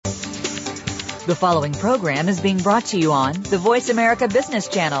The following program is being brought to you on the Voice America Business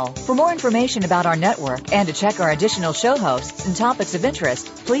Channel. For more information about our network and to check our additional show hosts and topics of interest,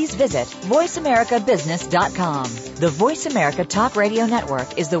 please visit voiceamericabusiness.com. The Voice America Talk Radio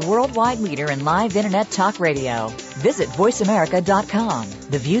Network is the worldwide leader in live Internet talk radio. Visit voiceamerica.com.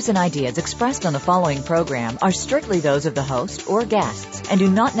 The views and ideas expressed on the following program are strictly those of the host or guests and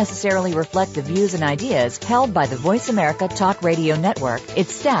do not necessarily reflect the views and ideas held by the Voice America Talk Radio Network,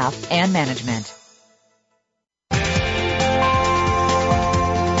 its staff, and management.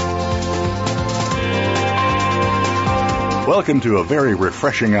 Welcome to a very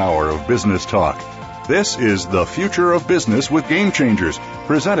refreshing hour of business talk. This is The Future of Business with Game Changers,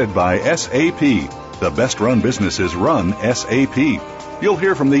 presented by SAP. The best-run businesses run SAP. You'll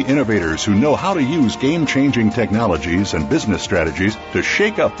hear from the innovators who know how to use game-changing technologies and business strategies to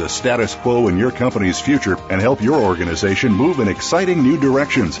shake up the status quo in your company's future and help your organization move in exciting new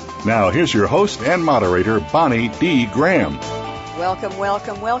directions. Now, here's your host and moderator, Bonnie D. Graham. Welcome,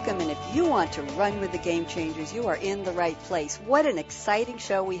 welcome, welcome. And if you want to run with the Game Changers, you are in the right place. What an exciting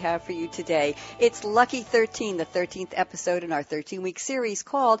show we have for you today. It's Lucky 13, the 13th episode in our 13-week series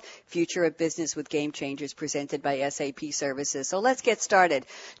called Future of Business with Game Changers, presented by SAP Services. So let's get started.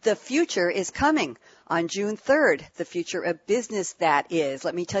 The future is coming. On June 3rd, the future of business, that is.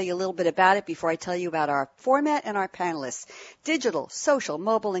 Let me tell you a little bit about it before I tell you about our format and our panelists. Digital, social,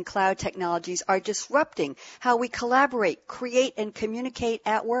 mobile, and cloud technologies are disrupting how we collaborate, create, and communicate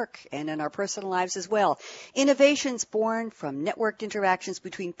at work and in our personal lives as well. Innovations born from networked interactions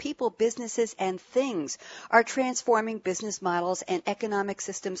between people, businesses, and things are transforming business models and economic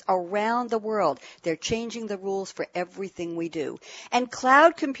systems around the world. They're changing the rules for everything we do. And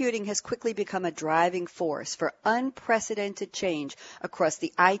cloud computing has quickly become a driving force for unprecedented change across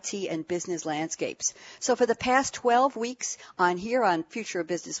the IT and business landscapes. So for the past 12 weeks on Future of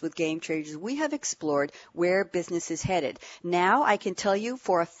Business with Game Changers, we have explored where business is headed. Now I can tell you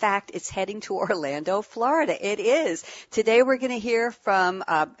for a fact it's heading to Orlando, Florida. It is. Today we're going to hear from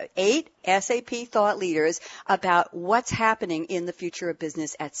 8 SAP thought leaders about what's happening in the future of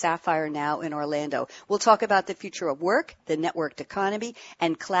business at Sapphire Now in Orlando. We'll talk about the future of work, the networked economy,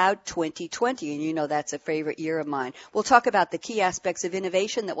 and Cloud 2020. And you know that's a favorite year of mine. We'll talk about the key aspects of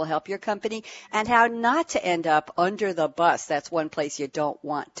innovation that will help your company and how not to end up under the bus. That's one place you don't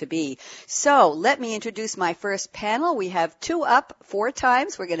want to be. So let me introduce my first panel. We have 2 up 4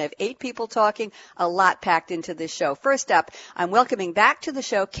 times. We're going to have 8 people talking, a lot packed into this show. First up, I'm welcoming back to the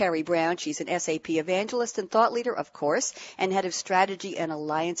show Carrie Brown. She's an SAP evangelist and thought leader, of course, and head of strategy and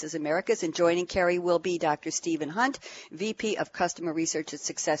alliances Americas. And joining Carrie will be Dr. Stephen Hunt, VP of Customer Research at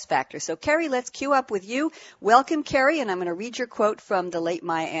SuccessFactors. So Carrie, let's queue up with you. Welcome, Carrie, and I'm going to read your quote from the late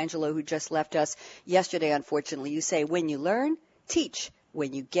Maya Angelou, who just left us yesterday, unfortunately. You say, when you learn, teach.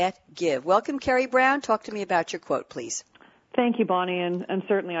 When you get, give. Welcome, Carrie Brown. Talk to me about your quote, please. Thank you, Bonnie, and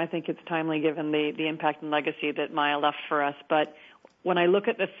certainly I think it's timely given the impact and legacy that Maya left for us. But when I look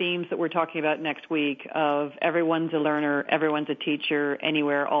at the themes that we're talking about next week of everyone's a learner, everyone's a teacher,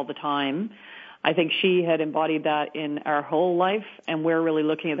 anywhere, all the time, I think she had embodied that in our whole life, and we're really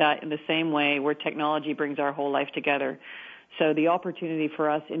looking at that in the same way where technology brings our whole life together. So the opportunity for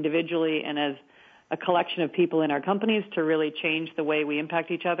us individually and as a collection of people in our companies to really change the way we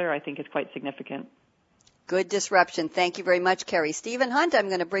impact each other, I think is quite significant. Good disruption. Thank you very much, Carrie. Stephen Hunt, I'm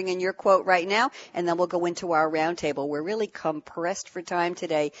going to bring in your quote right now, and then we'll go into our roundtable. We're really compressed for time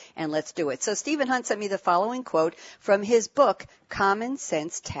today, and let's do it. So Stephen Hunt sent me the following quote from his book, Common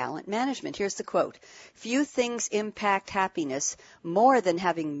Sense Talent Management. Here's the quote. Few things impact happiness more than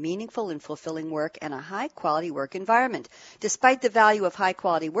having meaningful and fulfilling work and a high-quality work environment. Despite the value of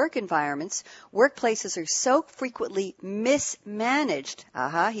high-quality work environments, workplaces are so frequently mismanaged,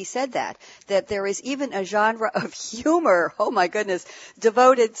 he said that there is even a genre of humor, oh my goodness,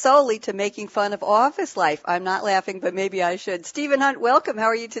 devoted solely to making fun of office life. I'm not laughing, but maybe I should. Stephen Hunt, welcome. How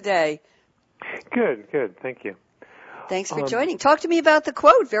are you today? Good. Thank you. Thanks for joining. Talk to me about the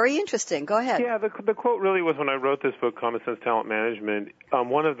quote. Very interesting. Go ahead. Yeah, the quote really was when I wrote this book, Common Sense Talent Management.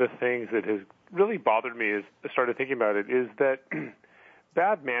 One of the things that has really bothered me as I started thinking about it is that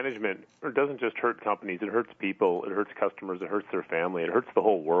bad management doesn't just hurt companies. It hurts people. It hurts customers. It hurts their family. It hurts the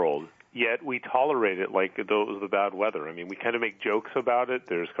whole world. Yet we tolerate it like it was the bad weather. I mean, we kind of make jokes about it.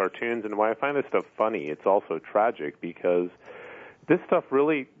 There's cartoons. And why I find this stuff funny, it's also tragic because this stuff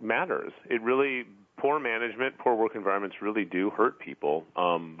really matters. Poor management, poor work environments really do hurt people,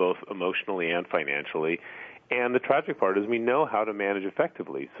 both emotionally and financially. And the tragic part is we know how to manage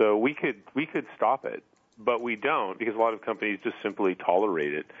effectively. So we could stop it. but we don't, because a lot of companies just simply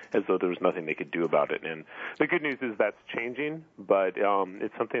tolerate it as though there was nothing they could do about it. And the good news is that's changing, but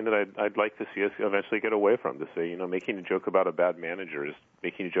it's something that I'd like to see us eventually get away from, to say, making a joke about a bad manager is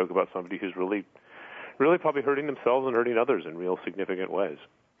making a joke about somebody who's really probably hurting themselves and hurting others in real significant ways.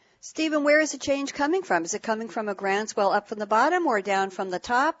 Stephen, where is the change coming from? Is it coming from a groundswell up from the bottom or down from the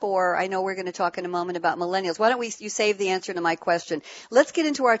top? Or I know we're going to talk in a moment about millennials. Why don't you save the answer to my question? Let's get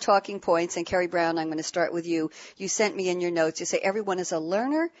into our talking points. And Carrie Brown, I'm going to start with you. You sent me in your notes. You say everyone is a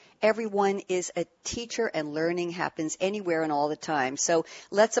learner, everyone is a teacher, and learning happens anywhere and all the time. So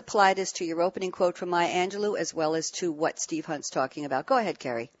let's apply this to your opening quote from Maya Angelou as well as to what Steve Hunt's talking about. Go ahead,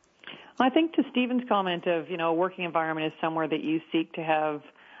 Carrie. I think to Stephen's comment of, a working environment is somewhere that you seek to have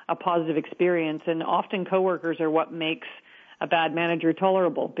a positive experience, and often coworkers are what makes a bad manager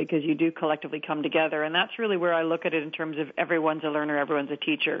tolerable, because you do collectively come together, and that's really where I look at it in terms of everyone's a learner, everyone's a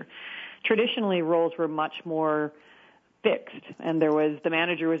teacher. Traditionally, roles were much more fixed, and the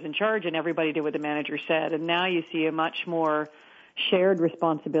manager was in charge, and everybody did what the manager said, and now you see a much more shared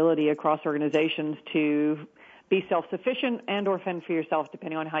responsibility across organizations to be self-sufficient and or fend for yourself,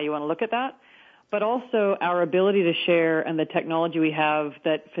 depending on how you want to look at that. But also our ability to share and the technology we have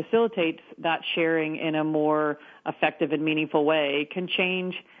that facilitates that sharing in a more effective and meaningful way can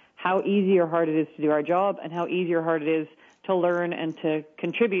change how easy or hard it is to do our job and how easy or hard it is to learn and to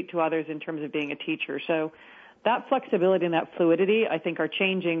contribute to others in terms of being a teacher. So that flexibility and that fluidity, I think, are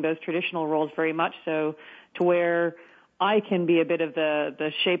changing those traditional roles very much so to where I can be a bit of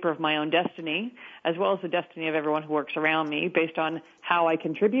the shaper of my own destiny, as well as the destiny of everyone who works around me, based on how I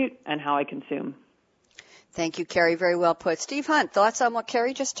contribute and how I consume. Thank you, Carrie. Very well put. Steve Hunt, thoughts on what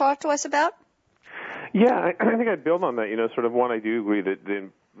Carrie just talked to us about? Yeah, I think I'd build on that. Sort of one, I do agree that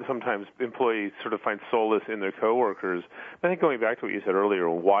sometimes employees sort of find solace in their coworkers. I think going back to what you said earlier,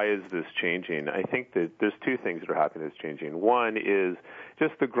 why is this changing? I think that there's two things that are happening that's changing. One is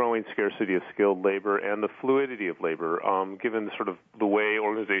just the growing scarcity of skilled labor and the fluidity of labor, given sort of the way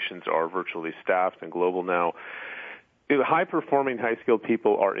organizations are virtually staffed and global now. High-performing, high-skilled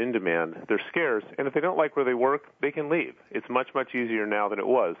people are in demand. They're scarce, and if they don't like where they work, they can leave. It's much, much easier now than it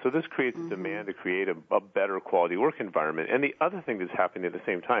was. So this creates a demand to create a better quality work environment. And the other thing that's happening at the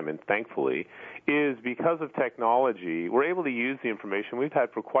same time, and thankfully, is because of technology, we're able to use the information we've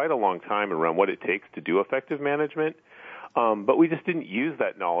had for quite a long time around what it takes to do effective management. But we just didn't use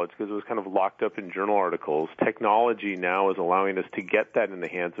that knowledge because it was kind of locked up in journal articles. Technology now is allowing us to get that in the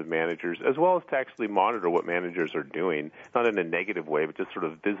hands of managers, as well as to actually monitor what managers are doing, not in a negative way, but just sort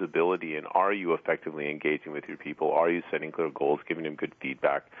of visibility and are you effectively engaging with your people? Are you setting clear goals, giving them good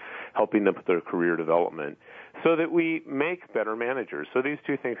feedback, helping them with their career development, so that we make better managers? So these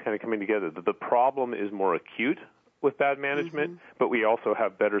two things kind of coming together. The problem is more acute with bad management, but we also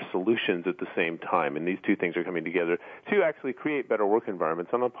have better solutions at the same time. And these two things are coming together to actually create better work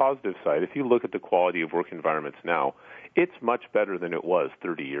environments. On the positive side, if you look at the quality of work environments now, it's much better than it was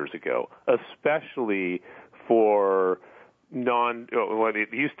 30 years ago, especially for it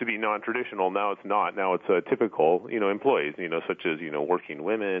used to be non-traditional. Now it's not. Now it's typical, employees, such as, working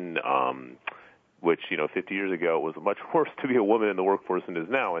women, which, 50 years ago it was much worse to be a woman in the workforce than it is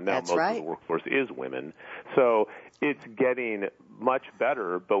now, and now most of the workforce is women. So it's getting much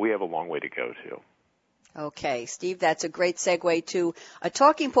better, but we have a long way to go, too. Okay, Steve, that's a great segue to a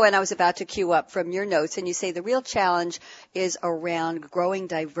talking point I was about to cue up from your notes, and you say the real challenge is around growing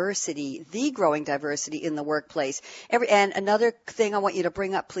diversity, the growing diversity in the workplace. And another thing I want you to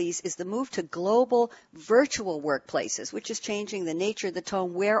bring up, please, is the move to global virtual workplaces, which is changing the nature, the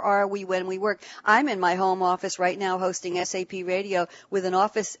tone. Where are we when we work? I'm in my home office right now hosting SAP Radio with an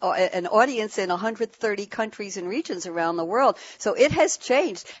audience in 130 countries and regions around the world. So it has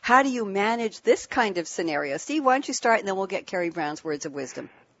changed. How do you manage this kind of scenario? Steve, why don't you start, and then we'll get Carrie Brown's words of wisdom.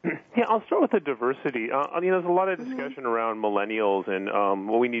 Yeah, I'll start with the diversity. There's a lot of discussion around millennials and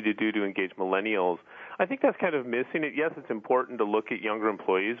what we need to do to engage millennials. I think that's kind of missing it. Yes, it's important to look at younger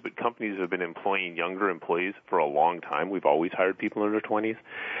employees, but companies have been employing younger employees for a long time. We've always hired people in their 20s.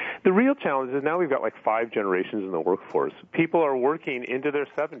 The real challenge is now we've got like 5 generations in the workforce. People are working into their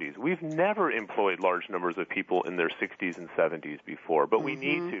 70s. We've never employed large numbers of people in their 60s and 70s before, but we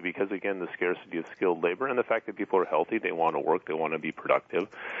need to because, again, the scarcity of skilled labor and the fact that people are healthy, they want to work, they want to be productive.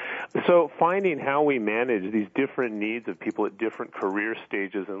 So finding how we manage these different needs of people at different career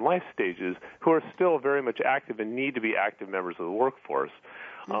stages and life stages who are still very much active and need to be active members of the workforce,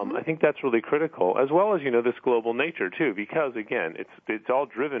 I think that's really critical, as well as, this global nature, too, because, again, it's all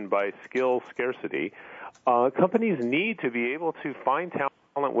driven by skill scarcity. Companies need to be able to find talent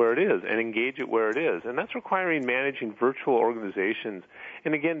talent where it is and engage it where it is. And that's requiring managing virtual organizations.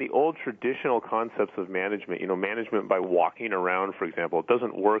 And again, the old traditional concepts of management, management by walking around, for example, it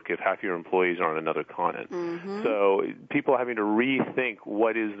doesn't work if half your employees are on another continent. Mm-hmm. So people having to rethink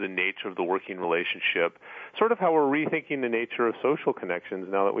what is the nature of the working relationship, sort of how we're rethinking the nature of social connections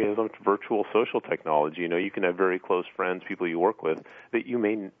now that we have such virtual social technology. You can have very close friends, people you work with, that you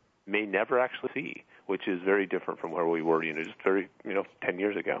may never actually see, which is very different from where we were, just 10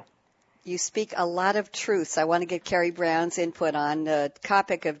 years ago. You speak a lot of truths. I want to get Carrie Brown's input on the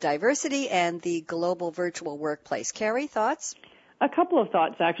topic of diversity and the global virtual workplace. Carrie, thoughts? A couple of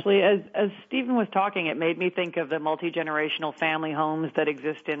thoughts, actually. As Stephen was talking, it made me think of the multi-generational family homes that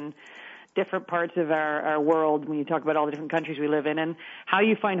exist in different parts of our world when you talk about all the different countries we live in, and how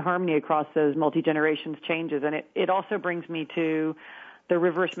you find harmony across those multi-generations changes. And it also brings me to the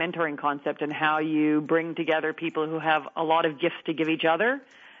reverse mentoring concept and how you bring together people who have a lot of gifts to give each other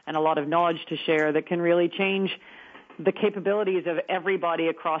and a lot of knowledge to share that can really change the capabilities of everybody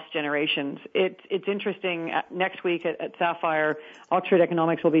across generations. It's interesting. Next week at Sapphire, Oxford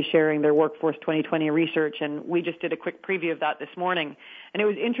Economics will be sharing their Workforce 2020 research, and we just did a quick preview of that this morning. And it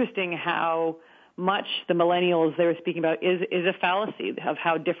was interesting how much the millennials they were speaking about is a fallacy of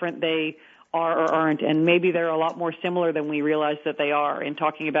how different they are or aren't, and maybe they're a lot more similar than we realize that they are in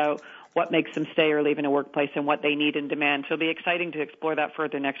talking about what makes them stay or leave in a workplace and what they need and demand. So it'll be exciting to explore that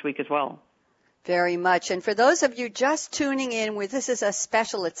further next week as well. Very much. And for those of you just tuning in, this is a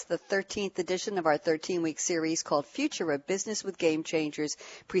special. It's the 13th edition of our 13-week series called Future of Business with Game Changers,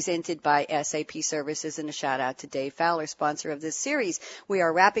 presented by SAP Services. And a shout-out to Dave Fowler, sponsor of this series. We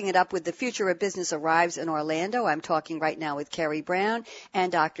are wrapping it up with The Future of Business Arrives in Orlando. I'm talking right now with Carrie Brown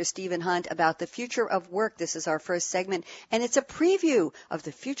and Dr. Stephen Hunt about the future of work. This is our first segment, and it's a preview of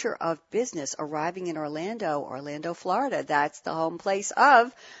the future of business arriving in Orlando, Florida. That's the home place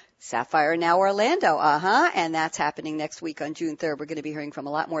of Sapphire Now Orlando, and that's happening next week on June 3rd. We're going to be hearing from a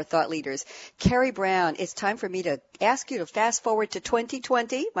lot more thought leaders. Carrie Brown, it's time for me to ask you to fast forward to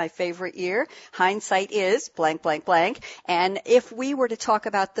 2020, my favorite year. Hindsight is blank, blank, blank. And if we were to talk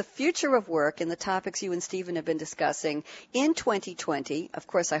about the future of work and the topics you and Stephen have been discussing in 2020, of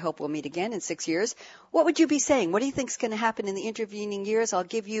course, I hope we'll meet again in 6 years, what would you be saying? What do you think is going to happen in the intervening years? I'll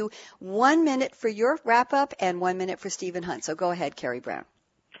give you 1 minute for your wrap-up and 1 minute for Stephen Hunt. So go ahead, Carrie Brown.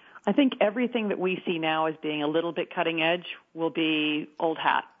 I think everything that we see now as being a little bit cutting edge will be old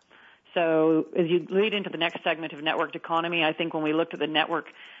hat. So as you lead into the next segment of networked economy, I think when we looked at the network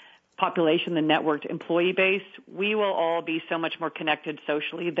population, the networked employee base, we will all be so much more connected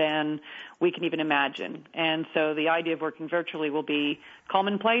socially than we can even imagine. And so the idea of working virtually will be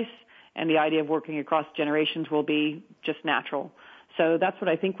commonplace, and the idea of working across generations will be just natural. So that's what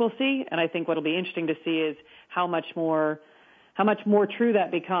I think we'll see, and I think what will be interesting to see is how much more true that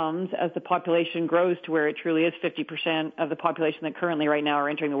becomes as the population grows to where it truly is 50% of the population that currently right now are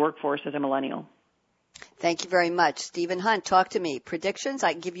entering the workforce as a millennial. Thank you very much. Stephen Hunt, talk to me. Predictions?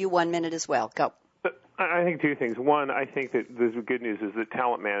 I can give you 1 minute as well. Go. I think two things. One, I think that the good news is that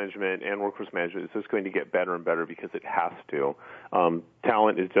talent management and workforce management is just going to get better and better because it has to.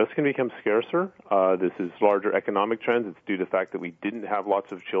 Talent is just going to become scarcer. This is larger economic trends. It's due to the fact that we didn't have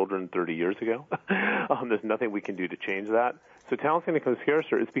lots of children 30 years ago. There's nothing we can do to change that. So talent's going to become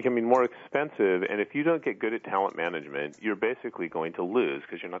scarcer. It's becoming more expensive, and if you don't get good at talent management, you're basically going to lose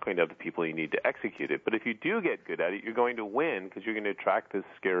because you're not going to have the people you need to execute it. But if you do get good at it, you're going to win because you're going to attract this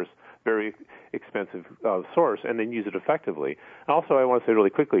scarce, very expensive source and then use it effectively. And also, I want to say really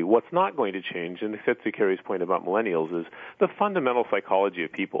quickly, what's not going to change, and except to Carrie's point about millennials, is the fundamental psychology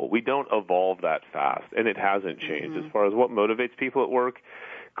of people. We don't evolve that fast, and it hasn't changed as far as what motivates people at work.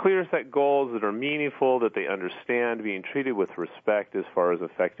 Clear set goals that are meaningful, that they understand, being treated with respect as far as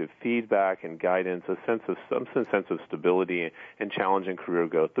effective feedback and guidance, some sense of stability and challenging career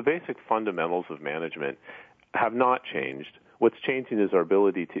growth. The basic fundamentals of management have not changed. What's changing is our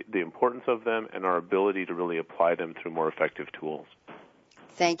ability to, the importance of them and our ability to really apply them through more effective tools.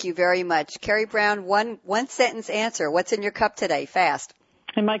 Thank you very much. Carrie Brown, one sentence answer. What's in your cup today? Fast.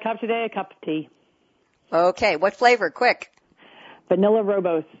 In my cup today, a cup of tea. Okay. What flavor? Quick. Vanilla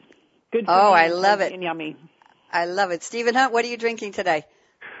Robos. Good for me. I love it. And yummy. I love it. Stephen Hunt, what are you drinking today?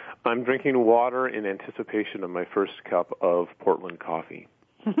 I'm drinking water in anticipation of my first cup of Portland coffee.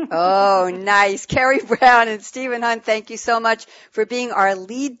 Oh, nice. Kerry Brown and Stephen Hunt, thank you so much for being our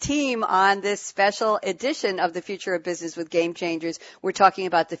lead team on this special edition of the Future of Business with Game Changers. We're talking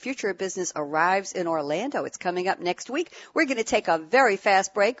about the Future of Business arrives in Orlando. It's coming up next week. We're going to take a very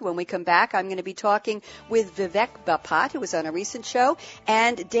fast break. When we come back, I'm going to be talking with Vivek Bapat, who was on a recent show,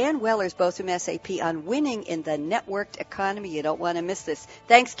 and Dan Wellers, both from SAP, on winning in the networked economy. You don't want to miss this.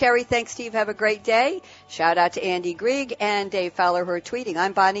 Thanks, Kerry. Thanks, Steve. Have a great day. Shout out to Andy Grieg and Dave Fowler, who are tweeting.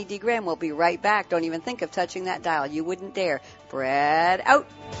 I'm Bonnie D. Graham. We'll be right back. Don't even think of touching that dial. You wouldn't dare. Brad out.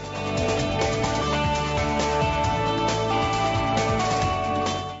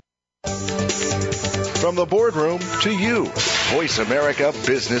 From the boardroom to you, Voice America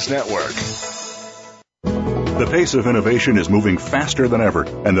Business Network. The pace of innovation is moving faster than ever,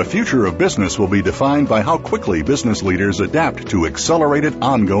 and the future of business will be defined by how quickly business leaders adapt to accelerated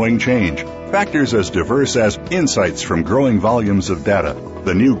ongoing change. Factors as diverse as insights from growing volumes of data,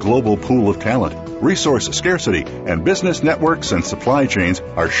 the new global pool of talent, resource scarcity, and business networks and supply chains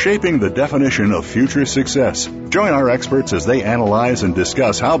are shaping the definition of future success. Join our experts as they analyze and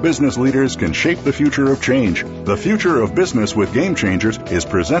discuss how business leaders can shape the future of change. The Future of Business with Game Changers is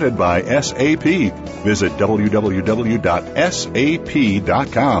presented by SAP. Visit www.sap.com.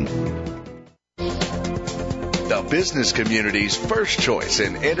 The business community's first choice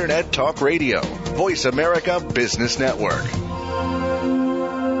in Internet Talk Radio. Voice America Business Network.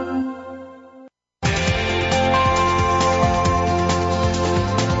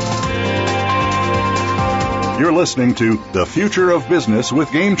 You're listening to The Future of Business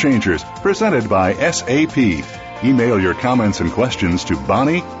with Game Changers, presented by SAP. Email your comments and questions to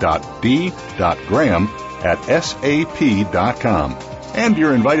bonnie.d.graham@sap.com. And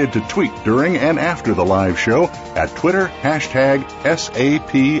you're invited to tweet during and after the live show at Twitter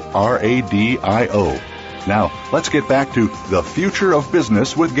 #SAPRADIO. Now, let's get back to The Future of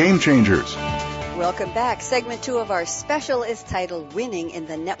Business with Game Changers. Welcome back. Segment 2 of our special is titled Winning in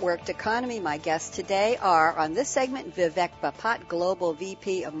the Networked Economy. My guests today are, on this segment, Vivek Bapat, Global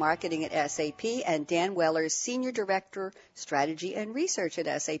VP of Marketing at SAP, and Dan Wellers, Senior Director, Strategy and Research at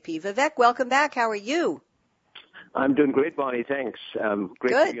SAP. Vivek, welcome back. How are you? I'm doing great, Bonnie. Thanks.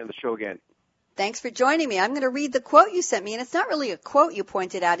 Great Good. to be on the show again. Thanks for joining me. I'm going to read the quote you sent me, and it's not really a quote you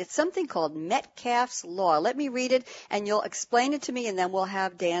pointed out. It's something called Metcalfe's Law. Let me read it, and you'll explain it to me, and then we'll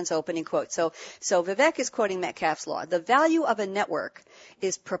have Dan's opening quote. So Vivek is quoting Metcalfe's Law. The value of a network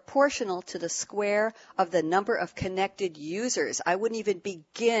is proportional to the square of the number of connected users. I wouldn't even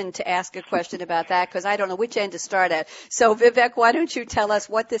begin to ask a question about that because I don't know which end to start at. So, Vivek, why don't you tell us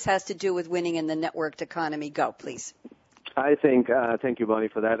what this has to do with winning in the networked economy? Go, please. I think, thank you, Bonnie,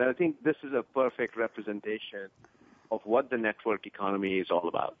 for that. I think this is a perfect representation of what the network economy is all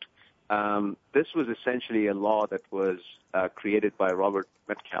about. This was essentially a law that was created by Robert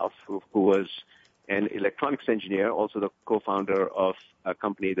Metcalfe, who was an electronics engineer, also the co-founder of a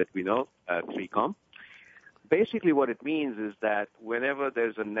company that we know, 3Com. Basically, what it means is that whenever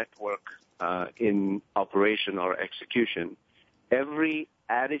there's a network in operation or execution, every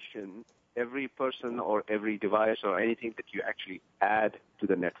addition, every person or every device or anything that you actually add to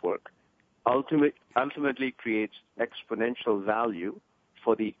the network ultimately creates exponential value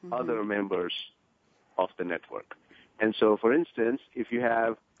for the other members of the network. And so, for instance, if you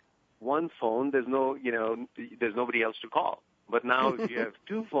have one phone, there's nobody else to call. But now if you have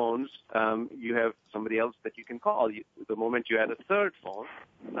two phones, you have somebody else that you can call. The moment you add a third phone,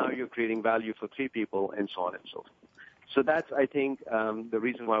 now you're creating value for three people, and so on and so forth. So that's, I think, the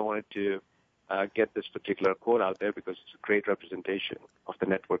reason why I wanted to get this particular quote out there, because it's a great representation of the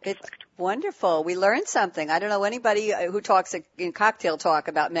network effect. Wonderful. We learned something. I don't know anybody who talks in cocktail talk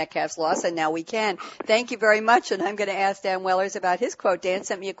about Metcalfe's Law, and now we can. Thank you very much, and I'm going to ask Dan Wellers about his quote. Dan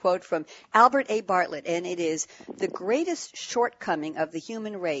sent me a quote from Albert A. Bartlett, and it is, "The greatest shortcoming of the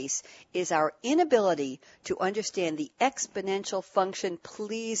human race is our inability to understand the exponential function."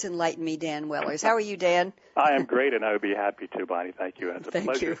 Please enlighten me, Dan Wellers. How are you, Dan? I am great, and I would be happy to, Bonnie. Thank you. It's a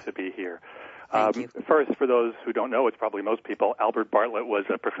pleasure to be here. First, for those who don't know, it's probably most people, Albert Bartlett was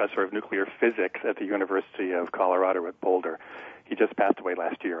a professor of nuclear physics at the University of Colorado at Boulder. He just passed away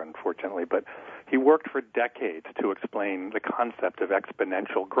last year, unfortunately, but he worked for decades to explain the concept of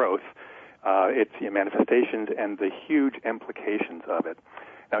exponential growth, its manifestations, and the huge implications of it.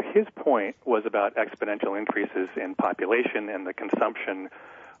 Now, his point was about exponential increases in population and the consumption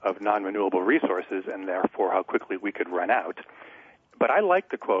of non-renewable resources, and therefore how quickly we could run out. But I like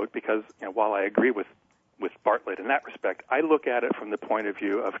the quote because, while I agree with Bartlett in that respect, I look at it from the point of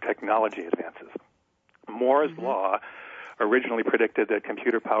view of technology advances. Moore's law originally predicted that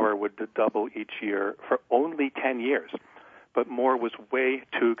computer power would double each year for only 10 years. but more was way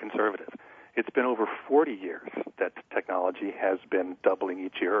too conservative. It's been over 40 years that technology has been doubling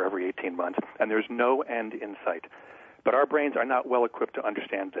each year or every 18 months, and there's no end in sight. But our brains are not well equipped to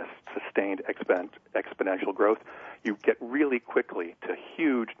understand this sustained exponential growth. You get really quickly to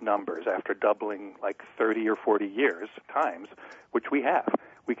huge numbers after doubling like 30 or 40 years times, which we have.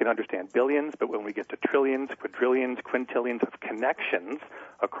 We can understand billions, but when we get to trillions, quadrillions, quintillions of connections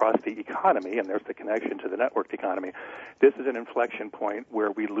across the economy, and there's the connection to the networked economy, this is an inflection point where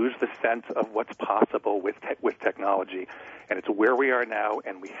we lose the sense of what's possible with technology. And it's where we are now,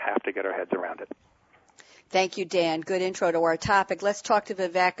 and we have to get our heads around it. Thank you, Dan. Good intro to our topic. Let's talk to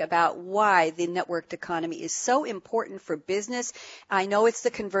Vivek about why the networked economy is so important for business. I know it's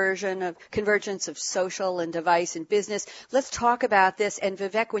the convergence of social and device and business. Let's talk about this. And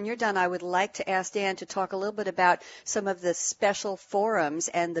Vivek, when you're done, I would like to ask Dan to talk a little bit about some of the special forums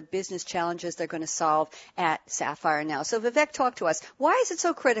and the business challenges they're going to solve at Sapphire Now. So Vivek, talk to us. Why is it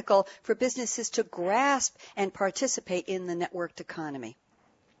so critical for businesses to grasp and participate in the networked economy?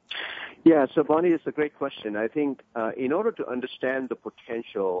 Yeah, so Bonnie, it's a great question. I think in order to understand the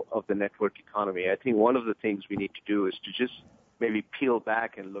potential of the network economy, I think one of the things we need to do is to just maybe peel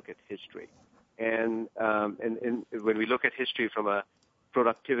back and look at history. And when we look at history from a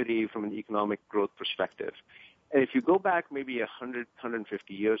productivity, from an economic growth perspective, and if you go back maybe 100,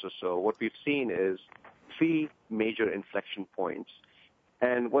 150 years or so, what we've seen is three major inflection points.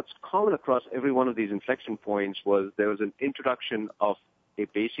 And what's common across every one of these inflection points was there was an introduction of a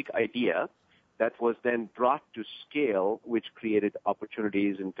basic idea that was then brought to scale, which created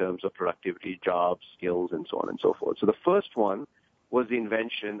opportunities in terms of productivity, jobs, skills, and so on and so forth. So the first one was the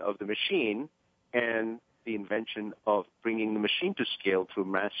invention of the machine and the invention of bringing the machine to scale through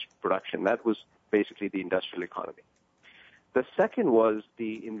mass production. That was basically the industrial economy. The second was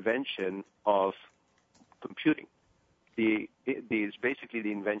the invention of computing. Is basically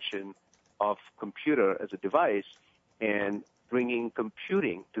the invention of computer as a device and bringing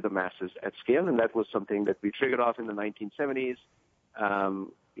computing to the masses at scale, and that was something that we triggered off in the 1970s.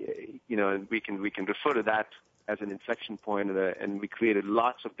 And we can refer to that as an inflection point, and we created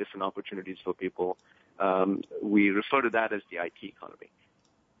lots of different opportunities for people. We refer to that as the IT economy.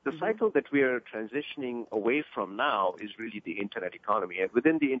 The cycle that we are transitioning away from now is really the internet economy. And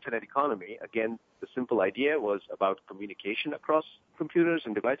within the internet economy, again, the simple idea was about communication across computers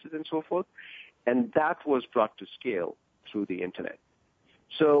and devices and so forth, and that was brought to scale through the internet.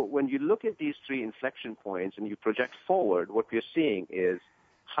 So when you look at these three inflection points and you project forward, what we're seeing is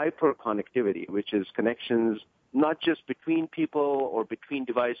hyperconnectivity, which is connections not just between people or between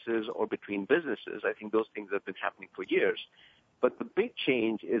devices or between businesses. I think those things have been happening for years. But the big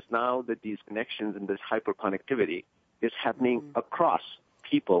change is now that these connections and this hyperconnectivity is happening across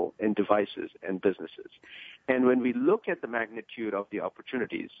people and devices and businesses. And when we look at the magnitude of the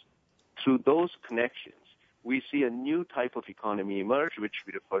opportunities through those connections, we see a new type of economy emerge, which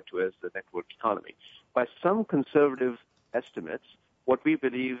we refer to as the network economy. By some conservative estimates, what we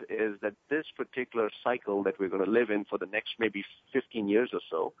believe is that this particular cycle that we're going to live in for the next maybe 15 years or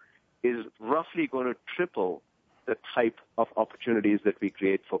so is roughly going to triple the type of opportunities that we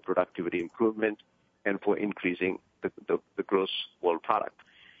create for productivity improvement and for increasing the gross world product.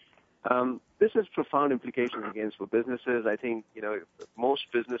 This has profound implications, again, for businesses. I think,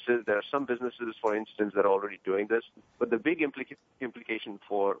 most businesses, there are some businesses, for instance, that are already doing this, but the big implication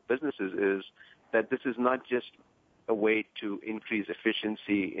for businesses is that this is not just a way to increase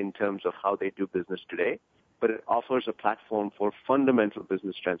efficiency in terms of how they do business today, but it offers a platform for fundamental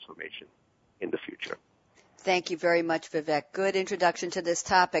business transformation in the future. Thank you very much, Vivek. Good introduction to this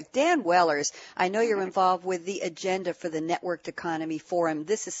topic. Dan Wellers, I know you're involved with the agenda for the Networked Economy Forum.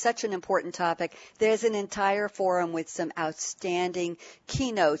 This is such an important topic. There's an entire forum with some outstanding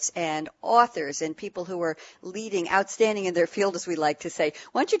keynotes and authors and people who are leading, outstanding in their field, as we like to say.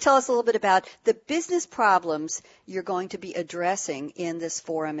 Why don't you tell us a little bit about the business problems you're going to be addressing in this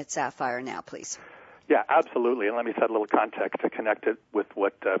forum at Sapphire Now, please? Yeah, absolutely. And let me set a little context to connect it with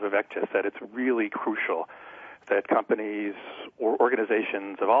what Vivek just said. It's really crucial that companies or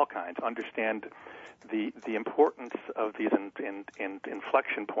organizations of all kinds understand the importance of these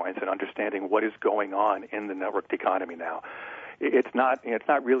inflection points and understanding what is going on in the networked economy now. It's not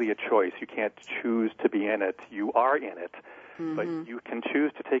really a choice. You can't choose to be in it. You are in it, but you can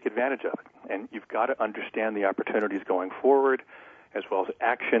choose to take advantage of it. And you've got to understand the opportunities going forward, as well as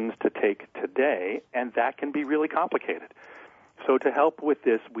actions to take today, and that can be really complicated. So to help with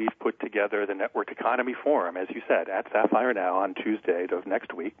this, we've put together the Networked Economy Forum, as you said, at Sapphire Now on Tuesday of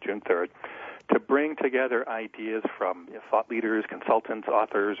next week, June 3rd, to bring together ideas from thought leaders, consultants,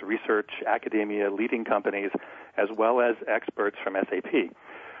 authors, research, academia, leading companies, as well as experts from SAP.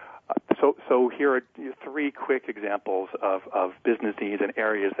 So here are three quick examples of business needs and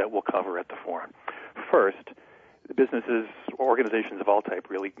areas that we'll cover at the forum. First, businesses, organizations of all type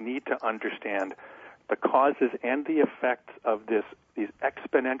really need to understand the causes and the effects of this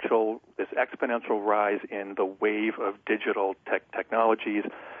exponential rise in the wave of digital technologies,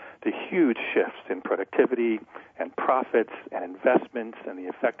 the huge shifts in productivity and profits and investments and the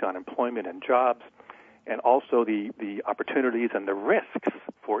effect on employment and jobs, and also the opportunities and the risks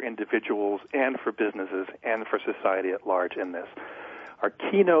for individuals and for businesses and for society at large in this. Our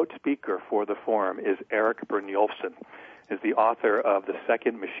keynote speaker for the forum is Erik Brynjolfsson, is the author of The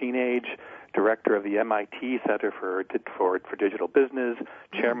Second Machine Age, director of the MIT Center for Digital Business,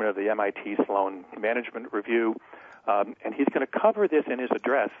 chairman of the MIT Sloan Management Review, and he's going to cover this in his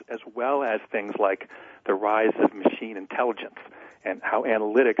address, as well as things like the rise of machine intelligence and how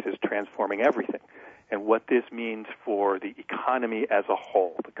analytics is transforming everything, and what this means for the economy as a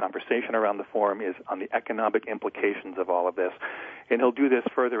whole. The conversation around the forum is on the economic implications of all of this, and he'll do this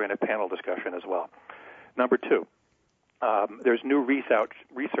further in a panel discussion as well. Number two, there's new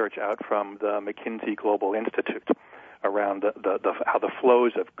research out from the McKinsey Global Institute around how the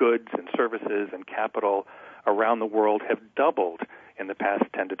flows of goods and services and capital around the world have doubled in the past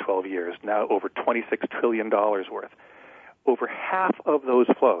 10 to 12 years, now over $26 trillion worth. Over half of those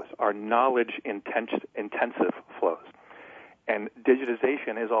flows are knowledge-intensive flows. And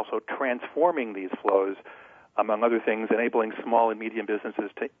digitization is also transforming these flows, among other things, enabling small and medium businesses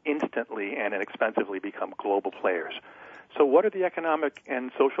to instantly and inexpensively become global players. So what are the economic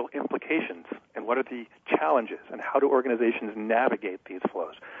and social implications, and what are the challenges, and how do organizations navigate these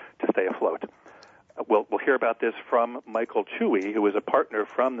flows to stay afloat? We'll hear about this from Michael Chewy, who is a partner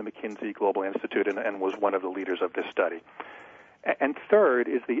from the McKinsey Global Institute and was one of the leaders of this study. And third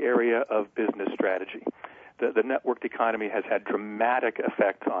is the area of business strategy. The networked economy has had dramatic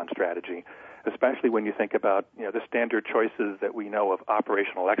effects on strategy, especially when you think about the standard choices that we know of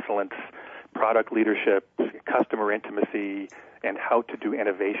operational excellence, product leadership, customer intimacy, and how to do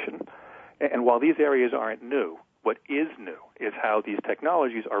innovation. And while these areas aren't new, what is new is how these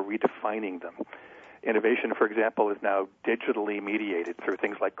technologies are redefining them. Innovation, for example, is now digitally mediated through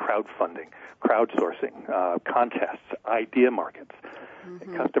things like crowdfunding, crowdsourcing, contests, idea markets.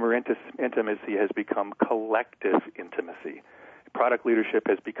 Mm-hmm. Customer intimacy has become collective intimacy. Product leadership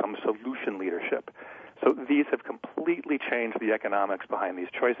has become solution leadership. So these have completely changed the economics behind these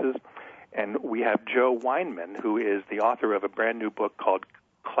choices. And we have Joe Weinman, who is the author of a brand new book called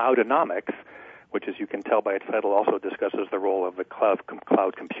Cloudonomics, which, as you can tell by its title, also discusses the role of the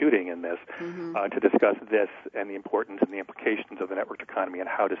cloud computing in this, to discuss this and the importance and the implications of the networked economy and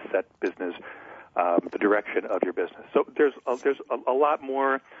how to set business, the direction of your business. So there's a lot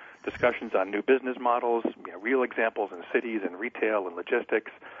more discussions on new business models, real examples in cities and retail and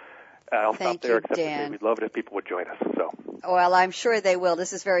logistics. I'll stop there, except to say we'd love it if people would join us. So. Well, I'm sure they will.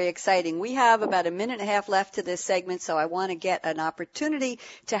 This is very exciting. We have about a minute and a half left to this segment, so I want to get an opportunity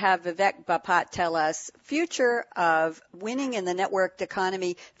to have Vivek Bapat tell us future of winning in the networked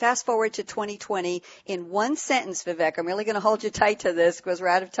economy. Fast forward to 2020. In one sentence, Vivek, I'm really going to hold you tight to this because we're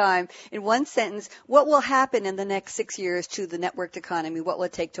out of time. In one sentence, what will happen in the next 6 years to the networked economy? What will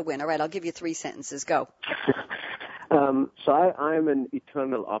it take to win? All right, I'll give you 3 sentences. Go. So I'm an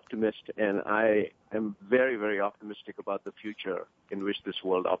eternal optimist, and I am very, very optimistic about the future in which this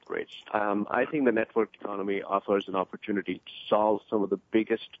world operates. I think the networked economy offers an opportunity to solve some of the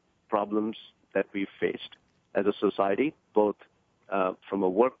biggest problems that we've faced as a society, both from a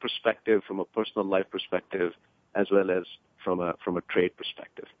work perspective, from a personal life perspective, as well as from a trade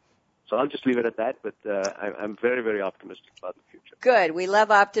perspective. So I'll just leave it at that, but I'm very, very optimistic about the future. Good. We love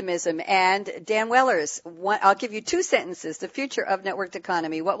optimism. And Dan Wellers, I'll give you 2 sentences. The future of networked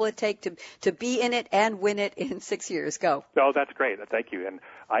economy. What will it take to be in it and win it in 6 years? Go. Oh, that's great. Thank you. And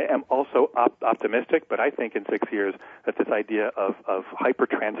I am also optimistic, but I think in 6 years that this idea of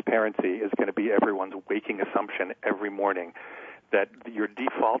hyper-transparency is going to be everyone's waking assumption every morning. That your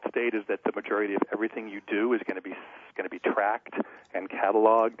default state is that the majority of everything you do is going to be tracked and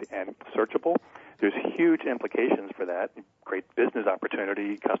cataloged and searchable. There's huge implications for that. Great business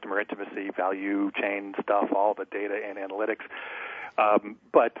opportunity, customer intimacy, value chain stuff, all the data and analytics.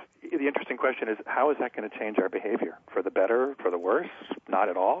 But the interesting question is, how is that going to change our behavior? For the better, for the worse? Not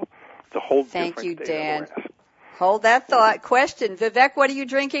at all. It's a whole different state of awareness. Thank you, Dan. Hold that thought. Question. Vivek, what are you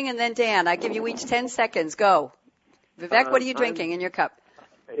drinking? And then Dan, I give you each 10 seconds. Go. Vivek, what are you drinking in your cup?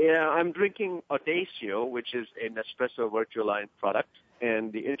 Yeah, I'm drinking Audacio, which is a Nespresso Virtual Line product.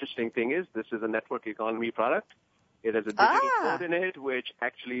 And the interesting thing is this is a network economy product. It has a digital code in it, which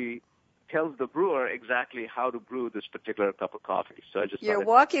actually tells the brewer exactly how to brew this particular cup of coffee. So I just You're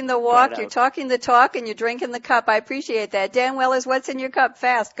walking the walk, you're talking the talk, and you're drinking the cup. I appreciate that. Dan Wellers, what's in your cup?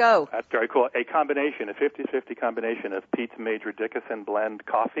 Fast, go. That's very cool. A 50-50 combination of Pete's Major Dickinson Blend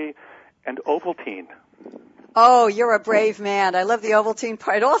coffee and Ovaltine. Oh, you're a brave man. I love the Ovaltine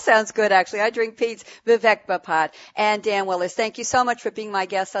part. It all sounds good, actually. I drink Pete's. Vivek Bapat and Dan Wellers, thank you so much for being my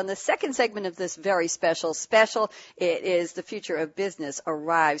guest on the second segment of this very special. It is The Future of Business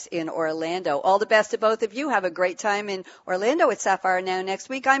arrives in Orlando. All the best to both of you. Have a great time in Orlando at Sapphire Now next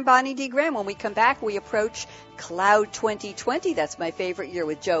week. I'm Bonnie D. Graham. When we come back, we approach Cloud 2020. That's my favorite year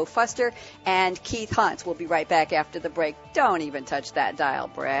with Joe Fuster and Keith Hunt. We'll be right back after the break. Don't even touch that dial.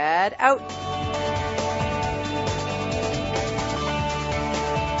 Brad, out.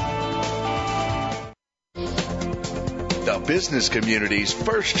 The business community's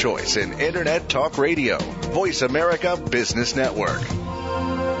first choice in Internet Talk Radio. Voice America Business Network.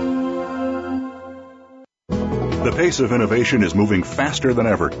 The pace of innovation is moving faster than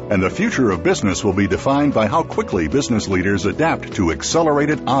ever, and the future of business will be defined by how quickly business leaders adapt to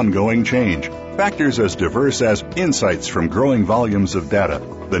accelerated ongoing change. Factors as diverse as insights from growing volumes of data,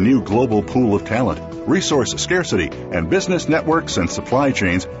 the new global pool of talent, resource scarcity, and business networks and supply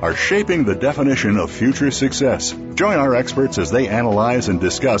chains are shaping the definition of future success. Join our experts as they analyze and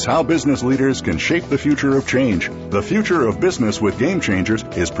discuss how business leaders can shape the future of change. The Future of Business with Game Changers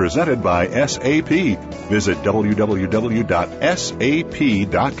is presented by SAP. Visit www.sap.com.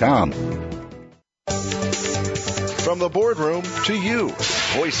 From the boardroom to you,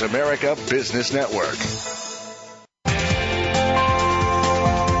 Voice America Business Network.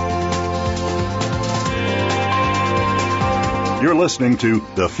 You're listening to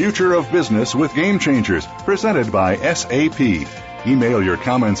The Future of Business with Game Changers, presented by SAP. Email your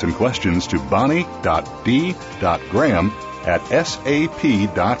comments and questions to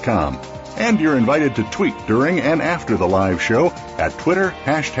bonnie.d.graham@sap.com. And you're invited to tweet during and after the live show at Twitter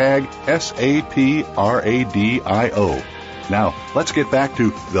 #SAPRADIO. Now, let's get back to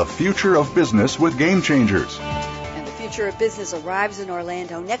The Future of Business with Game Changers. Future of Business arrives in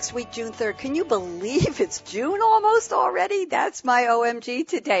Orlando next week, June 3rd. Can you believe it's June almost already? That's my OMG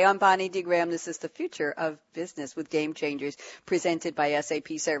today. I'm Bonnie D. Graham. This is The Future of Business with Game Changers, presented by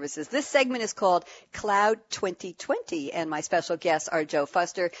SAP Services. This segment is called Cloud 2020, and my special guests are Joe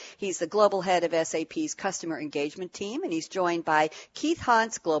Fuster. He's the global head of SAP's customer engagement team, and he's joined by Keith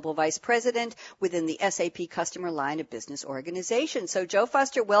Hunt, global vice president within the SAP customer line of business organization. So, Joe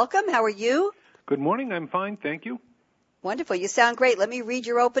Fuster, welcome. How are you? Good morning. I'm fine. Thank you. Wonderful. You sound great. Let me read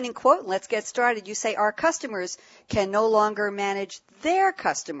your opening quote and let's get started. You say, our customers can no longer manage their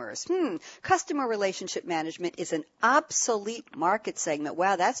customers. Customer relationship management is an obsolete market segment.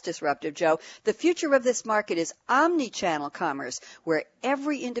 Wow, that's disruptive, Joe. The future of this market is omni-channel commerce, where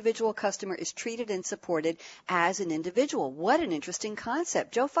every individual customer is treated and supported as an individual. What an interesting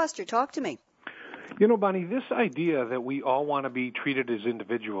concept. Joe Fuster, talk to me. You know, Bonnie, this idea that we all want to be treated as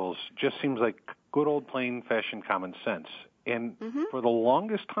individuals just seems like good old plain-fashioned common sense. And for the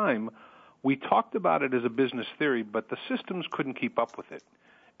longest time, we talked about it as a business theory, but the systems couldn't keep up with it.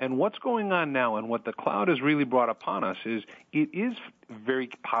 And what's going on now and what the cloud has really brought upon us is it is very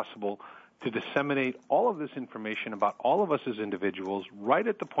possible to disseminate all of this information about all of us as individuals right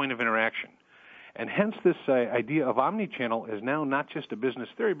at the point of interaction. And hence this idea of omnichannel is now not just a business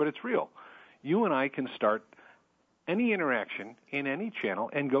theory, but it's real. You and I can start any interaction in any channel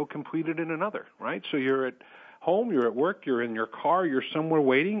and go complete it in another, right? So you're at home, you're at work, you're in your car, you're somewhere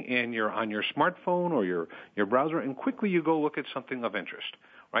waiting, and you're on your smartphone or your browser, and quickly you go look at something of interest,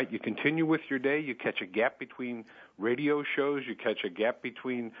 right? You continue with your day, you catch a gap between radio shows, you catch a gap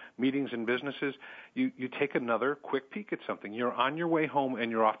between meetings and businesses, you take another quick peek at something. You're on your way home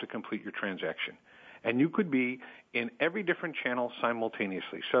and you're off to complete your transaction. And you could be in every different channel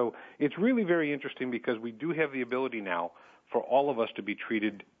simultaneously. So it's really very interesting because we do have the ability now for all of us to be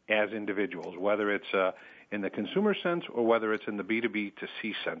treated as individuals, whether it's in the consumer sense or whether it's in the B2B to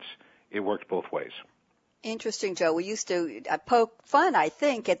C sense. It works both ways. Interesting, Joe. We used to poke fun, I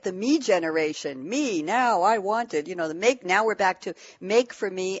think, at the me generation. Me, now, I wanted, the make. Now we're back to make for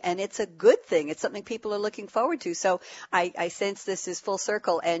me, and it's a good thing. It's something people are looking forward to. So I sense this is full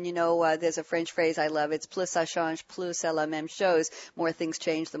circle. And, there's a French phrase I love. It's plus ça change, plus c'est la même chose. More things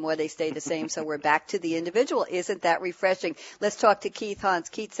change, the more they stay the same. So we're back to the individual. Isn't that refreshing? Let's talk to Keith Hans.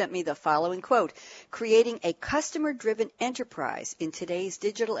 Keith sent me the following quote. Creating a customer-driven enterprise in today's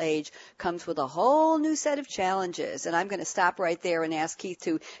digital age comes with a whole new set set of challenges, and I'm going to stop right there and ask Keith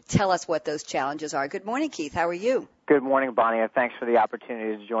to tell us what those challenges are. Good morning, Keith. How are you? Good morning, Bonnie, and thanks for the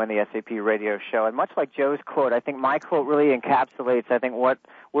opportunity to join the SAP radio show. And much like Joe's quote, I think my quote really encapsulates, I think, what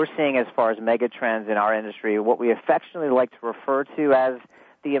we're seeing as far as mega trends in our industry, what we affectionately like to refer to as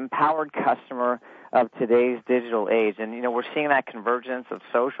the empowered customer of today's digital age. And, we're seeing that convergence of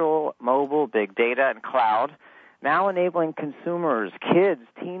social, mobile, big data, and cloud, now enabling consumers, kids,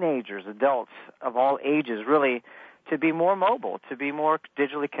 teenagers, adults of all ages, really, to be more mobile, to be more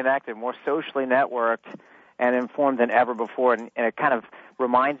digitally connected, more socially networked, and informed than ever before. And it kind of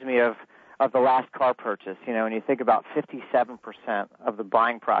reminds me of the last car purchase. When you think about 57% of the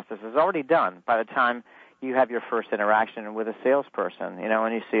buying process is already done by the time you have your first interaction with a salesperson.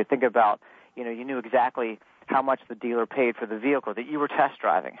 And you think about, you knew exactly how much the dealer paid for the vehicle that you were test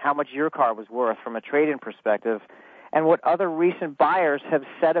driving, how much your car was worth from a trade-in perspective, and what other recent buyers have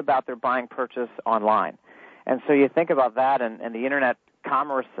said about their buying purchase online. And so you think about that and the Internet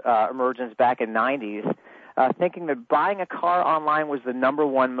commerce emergence back in 90s, thinking that buying a car online was the number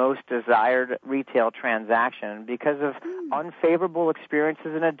one most desired retail transaction because of unfavorable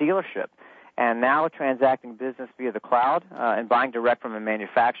experiences in a dealership. And now transacting business via the cloud and buying direct from a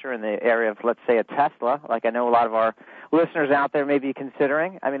manufacturer in the area of, let's say, a Tesla, like I know a lot of our listeners out there may be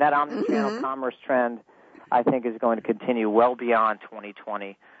considering. I mean, that omnichannel commerce trend, I think, is going to continue well beyond 2020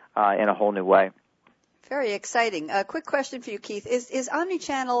 in a whole new way. Very exciting. A quick question for you, Keith. Is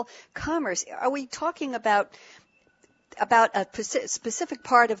omnichannel commerce, are we talking about a specific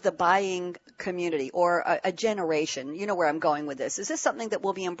part of the buying community or a generation? You know where I'm going with this. Is this something that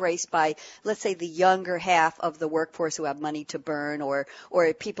will be embraced by, let's say, the younger half of the workforce who have money to burn, or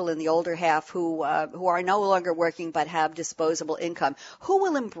people in the older half who are no longer working but have disposable income? Who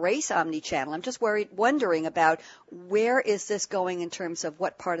will embrace omnichannel? I'm just wondering about where is this going in terms of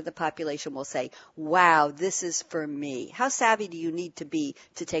what part of the population will say, wow, this is for me. How savvy do you need to be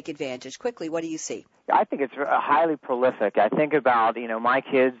to take advantage? Quickly, what do you see? I think it's highly prolific. I think about, my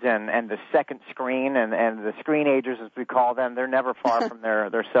kids and the second screen and the screenagers, as we call them. They're never far from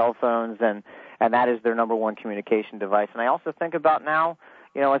their cell phones, and that is their number one communication device. And I also think about now,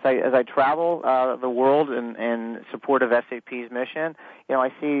 as I travel the world in support of SAP's mission, I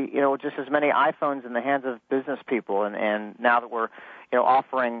see, just as many iPhones in the hands of business people, and now that we're,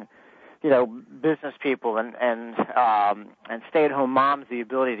 offering business people and stay-at-home moms the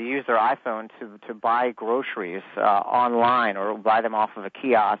ability to use their iPhone to buy groceries online or buy them off of a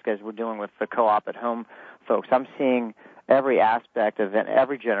kiosk, as we're doing with the Co-op at Home folks. I'm seeing every aspect of it,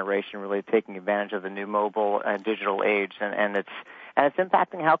 every generation really taking advantage of the new mobile and digital age, and it's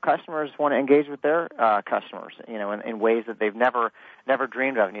impacting how customers want to engage with their customers, in ways that they've never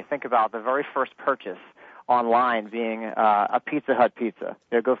dreamed of. And you think about the very first purchase online being a Pizza Hut pizza.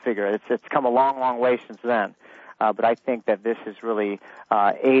 Go figure. It's come a long, long way since then. But I think that this is really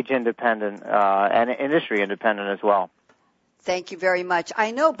age independent and industry independent as well. Thank you very much.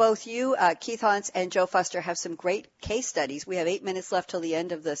 I know both you, Keith Hans, and Joe Fuster have some great case studies. We have 8 minutes left till the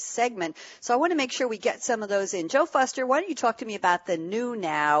end of the segment, so I want to make sure we get some of those in. Joe Fuster, why don't you talk to me about the new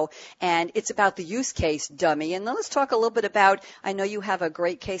now, and it's about the use case dummy. And then let's talk a little bit about, I know you have a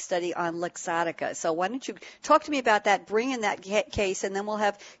great case study on Luxottica, so why don't you talk to me about that, bring in that case, and then we'll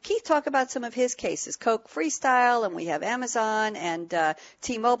have Keith talk about some of his cases, Coke Freestyle, and we have Amazon and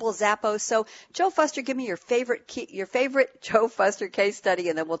T-Mobile, Zappos. So Joe Fuster, give me your favorite Joe Fuster case study,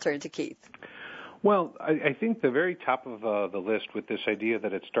 and then we'll turn to Keith. Well, I think the very top of the list with this idea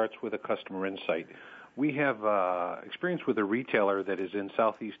that it starts with a customer insight. We have experience with a retailer that is in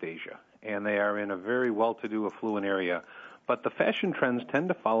Southeast Asia, and they are in a very well-to-do, affluent area. But the fashion trends tend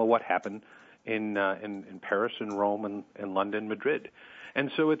to follow what happened in Paris and Rome and London, Madrid.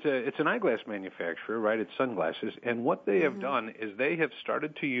 And so it's an eyeglass manufacturer, right? It's sunglasses. And what they have done is they have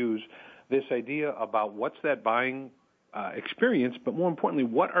started to use this idea about what's that buying experience, but more importantly,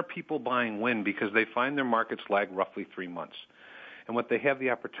 what are people buying when? Because they find their markets lag roughly 3 months. And what they have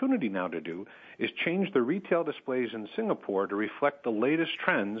the opportunity now to do is change the retail displays in Singapore to reflect the latest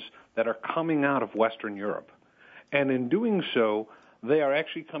trends that are coming out of Western Europe. And in doing so, they are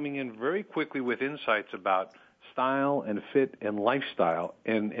actually coming in very quickly with insights about style and fit and lifestyle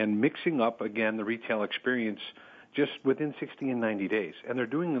and mixing up, again, the retail experience just within 60 and 90 days. And they're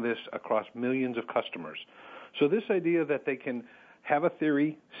doing this across millions of customers. So this idea that they can have a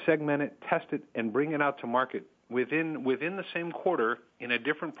theory, segment it, test it, and bring it out to market within the same quarter in a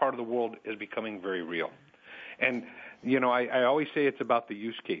different part of the world is becoming very real. And, I always say it's about the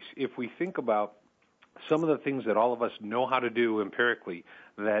use case. If we think about some of the things that all of us know how to do empirically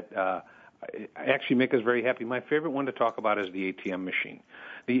that actually make us very happy. My favorite one to talk about is the ATM machine.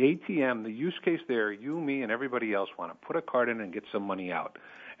 The ATM, the use case there, you, me, and everybody else want to put a card in and get some money out.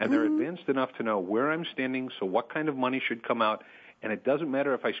 And they're advanced enough to know where I'm standing, so what kind of money should come out. And it doesn't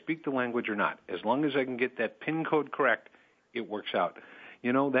matter if I speak the language or not. As long as I can get that PIN code correct, it works out.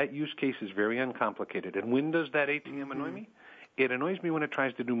 You know, that use case is very uncomplicated. And when does that ATM annoy me? It annoys me when it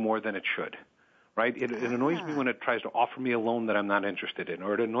tries to do more than it should. Right? It annoys me when it tries to offer me a loan that I'm not interested in,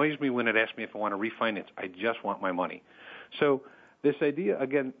 or it annoys me when it asks me if I want to refinance. I just want my money. So this idea,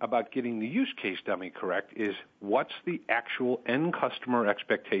 again, about getting the use case dummy correct is what's the actual end customer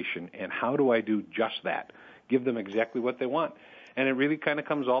expectation, and how do I do just that? Give them exactly what they want. And it really kind of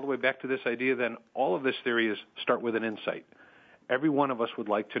comes all the way back to this idea then all of this theory is start with an insight. Every one of us would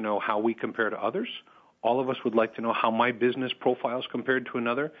like to know how we compare to others. All of us would like to know how my business profile is compared to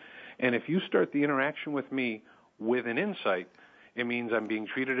another. And if you start the interaction with me with an insight, it means I'm being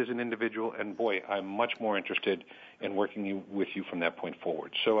treated as an individual, and boy, I'm much more interested in working with you from that point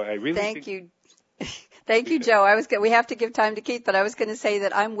forward. So I really Thank you. Thank you, Joe. We have to give time to Keith, but I was going to say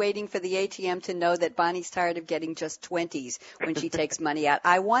that I'm waiting for the ATM to know that Bonnie's tired of getting just 20s when she takes money out.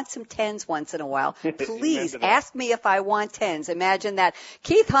 I want some 10s once in a while. Please ask me if I want 10s. Imagine that.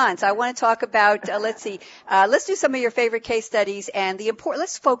 Keith Hans, I want to talk about, let's do some of your favorite case studies and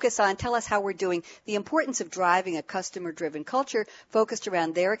let's focus on, tell us how we're doing, the importance of driving a customer-driven culture focused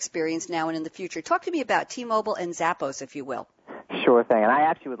around their experience now and in the future. Talk to me about T-Mobile and Zappos, if you will. Sure thing. And I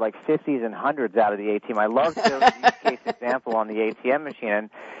actually would like 50s and 100s out of the ATM. I love Joe's use case example on the ATM machine.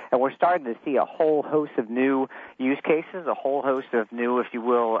 And we're starting to see a whole host of new use cases, a whole host of new, if you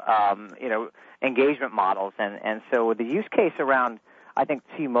will, engagement models. And so the use case around, I think,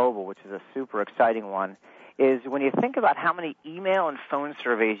 T-Mobile, which is a super exciting one, is when you think about how many email and phone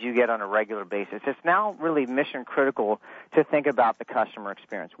surveys you get on a regular basis, it's now really mission critical to think about the customer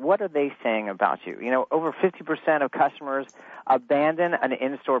experience. What are they saying about you? You know, over 50% of customers abandon an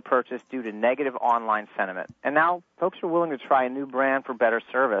in-store purchase due to negative online sentiment. And now folks are willing to try a new brand for better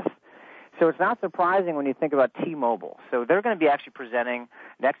service. So it's not surprising when you think about T-Mobile. So they're going to be actually presenting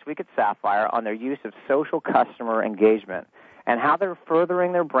next week at Sapphire on their use of social customer engagement and how they're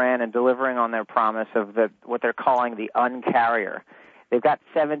furthering their brand and delivering on their promise of what they're calling the uncarrier. They've got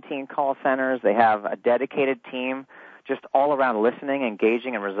 17 call centers. They have a dedicated team just all around listening,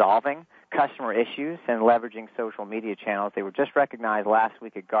 engaging, and resolving customer issues and leveraging social media channels. They were just recognized last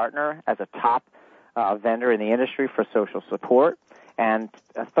week at Gartner as a top vendor in the industry for social support. And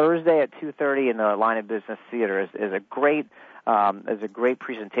Thursday at 2:30 in the Line of Business Theater is a great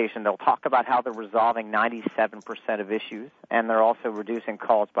presentation. They'll talk about how they're resolving 97% of issues, and they're also reducing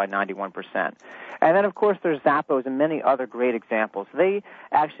calls by 91%. And then, of course, there's Zappos and many other great examples. They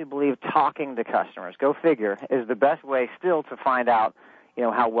actually believe talking to customers, go figure, is the best way still to find out, you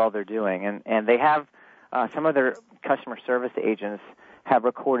know, how well they're doing. And they have some of their customer service agents have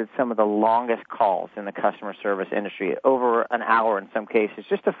recorded some of the longest calls in the customer service industry, over an hour in some cases,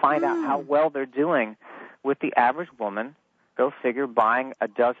 just to find out how well they're doing with the average woman, go figure, buying a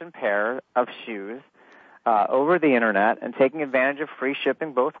dozen pair of shoes over the Internet and taking advantage of free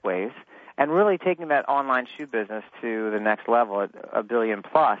shipping both ways and really taking that online shoe business to the next level at $1 billion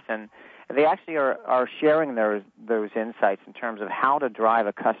plus. And they actually are sharing those insights in terms of how to drive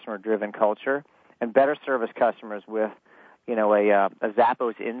a customer-driven culture and better service customers with, you know, a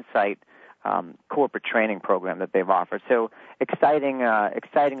Zappos Insight corporate training program that they've offered. So exciting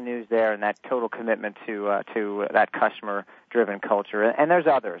news there, and that total commitment to that customer-driven culture. And there's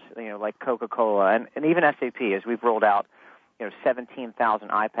others, you know, like Coca-Cola and even SAP. As we've rolled out, you know, 17,000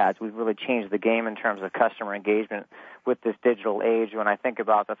 iPads, we've really changed the game in terms of customer engagement with this digital age. When I think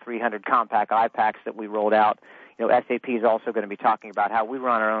about the 300 compact iPads that we rolled out, you know, SAP is also going to be talking about how we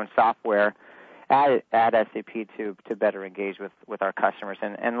run our own software at SAP to better engage with our customers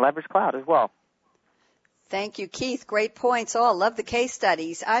and leverage cloud as well. Thank you, Keith. Great points all. Love the case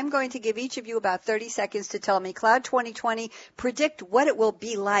studies. I'm going to give each of you about 30 seconds to tell me, Cloud 2020, predict what it will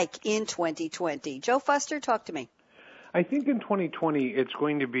be like in 2020. Joe Fuster, talk to me. I think in 2020 it's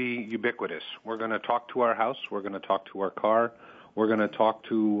going to be ubiquitous. We're going to talk to our house. We're going to talk to our car. We're going to talk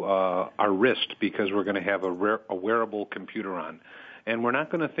to our wrist because we're going to have a wearable computer on. And we're not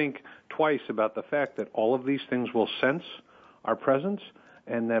going to think twice about the fact that all of these things will sense our presence,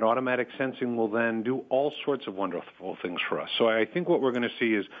 and that automatic sensing will then do all sorts of wonderful things for us. So I think what we're going to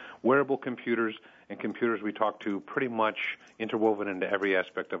see is wearable computers and computers we talk to pretty much interwoven into every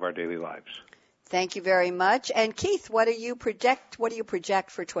aspect of our daily lives. Thank you very much. And Keith, what do you project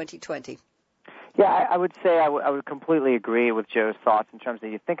for 2020? Yeah, I would say I would completely agree with Joe's thoughts in terms of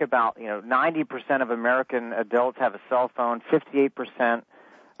you think about, you know, 90% of American adults have a cell phone, 58%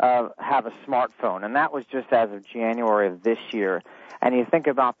 have a smartphone, and that was just as of January of this year. And you think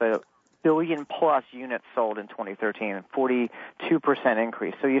about the billion-plus units sold in 2013, 42%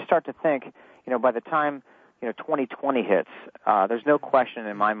 increase. So you start to think, by the time 2020 hits, there's no question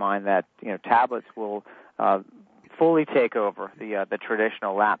in my mind that tablets will fully take over the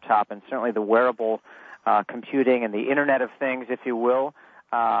traditional laptop, and certainly the wearable computing and the Internet of Things, if you will.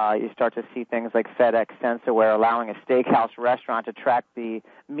 You start to see things like FedEx SensaWare allowing a steakhouse restaurant to track the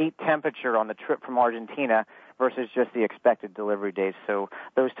meat temperature on the trip from Argentina versus just the expected delivery days. So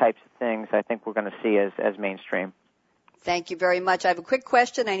those types of things I think we're going to see as mainstream. Thank you very much. I have a quick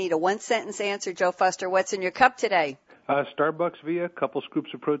question. I need a one-sentence answer. Joe Fuster, what's in your cup today? Starbucks Via, a couple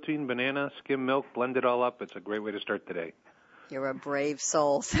scoops of protein, banana, skim milk, blend it all up. It's a great way to start the day. You're a brave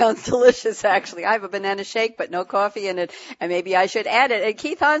soul. Sounds delicious, actually. I have a banana shake, but no coffee in it, and maybe I should add it. And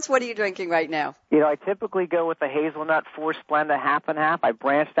Keith Hans, what are you drinking right now? I typically go with the hazelnut Force Blend, a half and half. I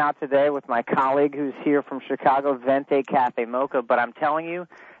branched out today with my colleague who's here from Chicago, Vente Cafe Mocha, but I'm telling you,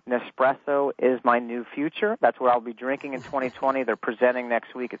 Nespresso is my new future. That's what I'll be drinking in 2020. They're presenting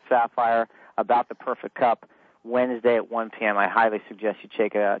next week at Sapphire about the perfect cup Wednesday at 1 p.m. I highly suggest you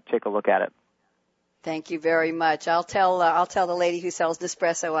take a look at it. Thank you very much. I'll tell the lady who sells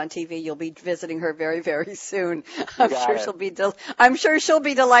Nespresso on TV you'll be visiting her very, very soon. I'm sure she'll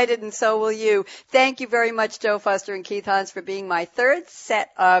be delighted, and so will you. Thank you very much, Joe Fuster and Keith Hans, for being my third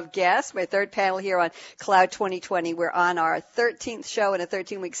set of guests, my third panel here on Cloud 2020. We're on our 13th show in a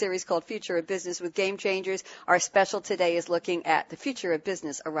 13-week series called Future of Business with Game Changers. Our special today is looking at the future of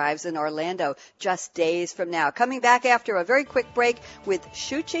business arrives in Orlando just days from now. Coming back after a very quick break with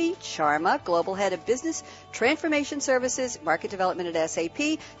Shuchi Sharma, Global Head of Business Transformation Services, Market Development at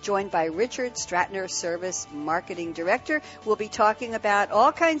SAP, joined by Richard Stratner, Service Marketing Director. We'll be talking about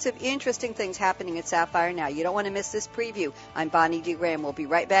all kinds of interesting things happening at Sapphire now. You don't want to miss this preview. I'm Bonnie D. Graham. We'll be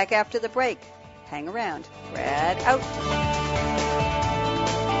right back after the break. Hang around. Brad out.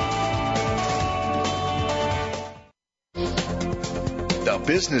 The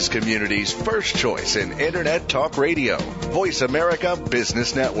business community's first choice in Internet Talk Radio. Voice America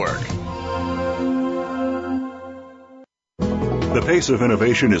Business Network. The pace of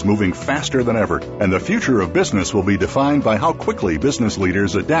innovation is moving faster than ever, and the future of business will be defined by how quickly business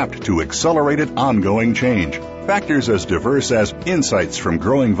leaders adapt to accelerated ongoing change. Factors as diverse as insights from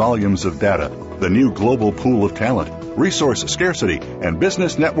growing volumes of data, the new global pool of talent, resource scarcity, and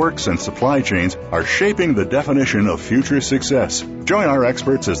business networks and supply chains are shaping the definition of future success. Join our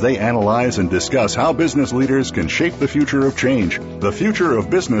experts as they analyze and discuss how business leaders can shape the future of change. The Future of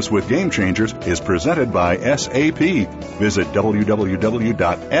Business with Game Changers is presented by SAP. Visit www.sap.com.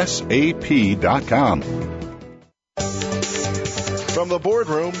 From the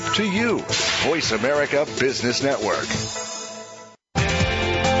boardroom to you, Voice America Business Network.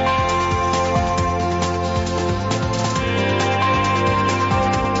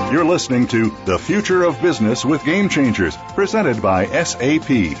 You're listening to The Future of Business with Game Changers, presented by SAP.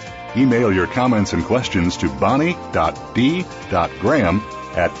 Email your comments and questions to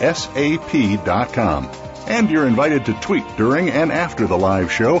bonnie.d.graham@sap.com. And you're invited to tweet during and after the live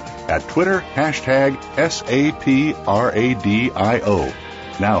show at Twitter #SAPRADIO.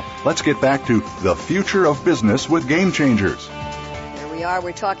 Now, let's get back to The Future of Business with Game Changers.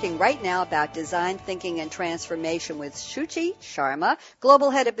 We're talking right now about design thinking and transformation with Shuchi Sharma, Global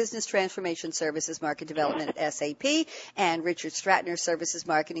Head of Business Transformation Services Market Development at SAP, and Richard Stratner, Services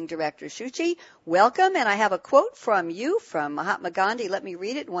Marketing Director. Shuchi, welcome, and I have a quote from you from Mahatma Gandhi. Let me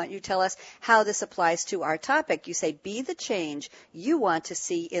read it. Why don't you tell us how this applies to our topic? You say, be the change you want to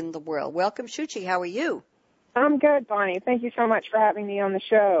see in the world. Welcome, Shuchi. How are you? I'm good, Bonnie. Thank you so much for having me on the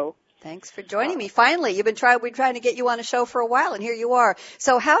show. Thanks for joining me. Finally, we've been trying to get you on a show for a while, and here you are.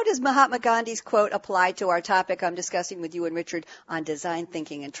 So how does Mahatma Gandhi's quote apply to our topic I'm discussing with you and Richard on design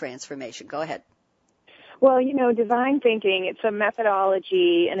thinking and transformation? Go ahead. Well, design thinking, it's a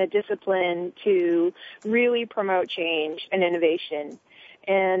methodology and a discipline to really promote change and innovation.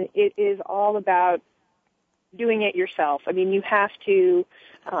 And it is all about doing it yourself. I mean, you have to,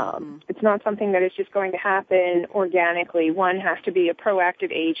 it's not something that is just going to happen organically. One has to be a proactive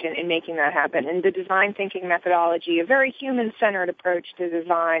agent in making that happen. And the design thinking methodology, a very human-centered approach to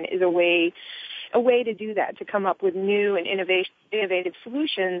design, is a way to do that, to come up with new and innovative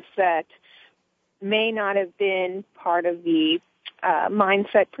solutions that may not have been part of the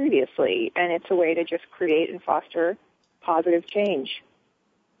mindset previously. And it's a way to just create and foster positive change.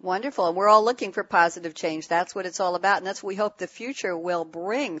 Wonderful. And we're all looking for positive change. That's what it's all about, and that's what we hope the future will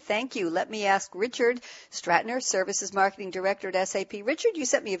bring. Thank you. Let me ask Richard Stratner, Services Marketing Director at SAP. Richard, you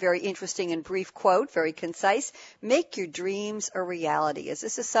sent me a very interesting and brief quote, very concise. Make your dreams a reality. Is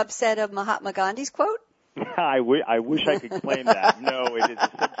this a subset of Mahatma Gandhi's quote? I wish I could claim that. No, it is a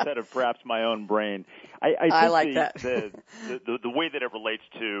subset of perhaps my own brain. I think like that. the way that it relates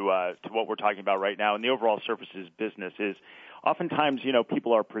to what we're talking about right now in the overall services business is oftentimes,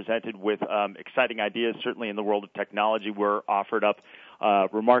 people are presented with exciting ideas. Certainly in the world of technology, we're offered up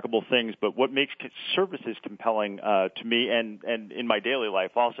remarkable things. But what makes services compelling to me and in my daily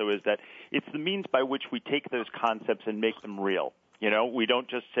life also is that it's the means by which we take those concepts and make them real. We don't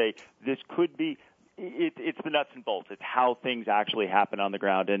just say this could be. It's the nuts and bolts. It's how things actually happen on the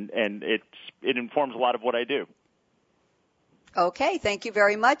ground, and it informs a lot of what I do. Okay, thank you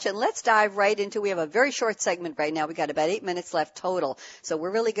very much. And let's dive right into, we have a very short segment right now. We got about 8 minutes left total. So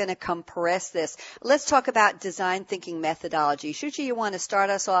we're really going to compress this. Let's talk about design thinking methodology. Shuchi, you want to start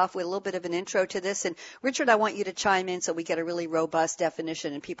us off with a little bit of an intro to this? And Richard, I want you to chime in so we get a really robust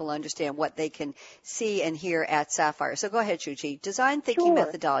definition and people understand what they can see and hear at Sapphire. So go ahead, Shuchi. Design thinking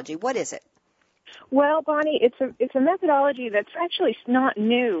methodology, what is it? Well, Bonnie, it's a methodology that's actually not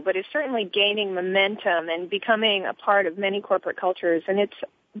new, but is certainly gaining momentum and becoming a part of many corporate cultures. And it's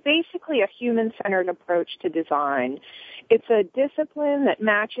basically a human-centered approach to design. It's a discipline that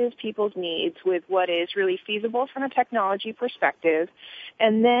matches people's needs with what is really feasible from a technology perspective,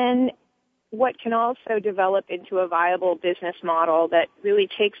 and then what can also develop into a viable business model that really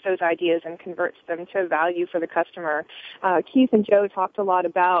takes those ideas and converts them to value for the customer. Keith and Joe talked a lot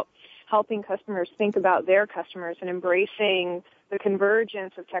about helping customers think about their customers and embracing the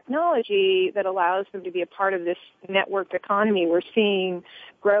convergence of technology that allows them to be a part of this networked economy we're seeing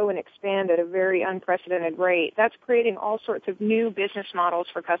grow and expand at a very unprecedented rate. That's creating all sorts of new business models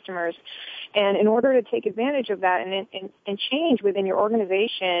for customers. And in order to take advantage of that and change within your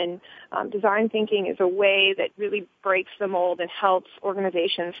organization, design thinking is a way that really breaks the mold and helps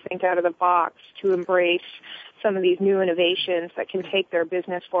organizations think out of the box to embrace some of these new innovations that can take their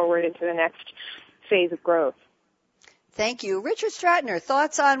business forward into the next phase of growth. Thank you. Richard Stratner,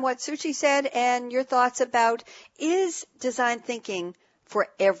 thoughts on what Shuchi said and your thoughts about, is design thinking for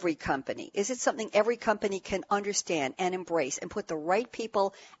every company? Is it something every company can understand and embrace and put the right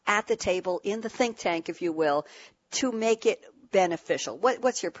people at the table in the think tank, if you will, to make it beneficial?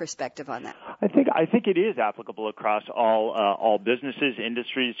 What's your perspective on that? I think it is applicable across all businesses,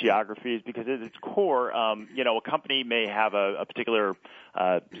 industries, geographies, because at its core, a company may have a particular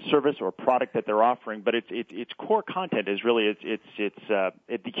service or product that they're offering, but its core content is really it's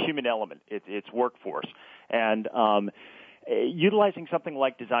the human element, it's workforce, and utilizing something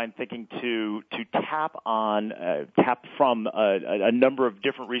like design thinking to tap from a number of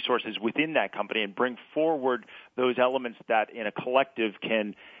different resources within that company and bring forward those elements that in a collective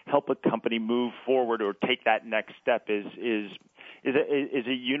can help a company move forward or take that next step is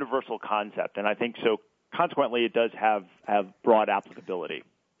a universal concept, and I think so. Consequently, it does have broad applicability.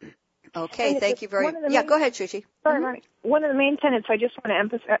 Okay, thank you very much. Yeah, go ahead, Shuchi. Sorry, Ronnie. One of the main tenets I just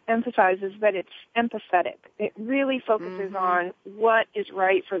want to emphasize is that it's empathetic. It really focuses on what is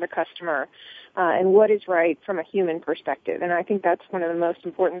right for the customer and what is right from a human perspective. And I think that's one of the most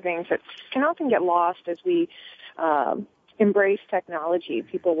important things that can often get lost as we embrace technology.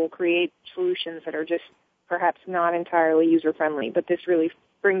 People will create solutions that are just perhaps not entirely user-friendly, but this really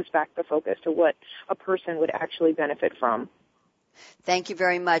brings back the focus to what a person would actually benefit from. Thank you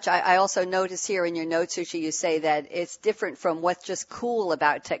very much. I also notice here in your notes, Shuchi, you say that it's different from what's just cool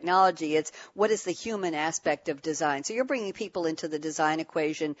about technology. It's what is the human aspect of design. So you're bringing people into the design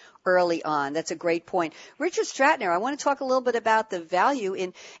equation early on. That's a great point. Richard Stratner, I want to talk a little bit about the value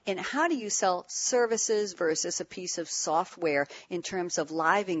in how do you sell services versus a piece of software in terms of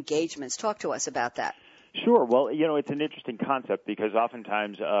live engagements. Talk to us about that. Sure. Well, it's an interesting concept because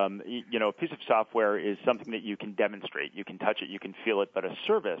oftentimes, a piece of software is something that you can demonstrate. You can touch it, you can feel it, but a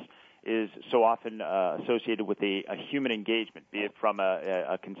service is so often associated with a human engagement, be it from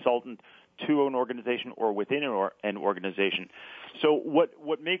a consultant to an organization or within an organization. So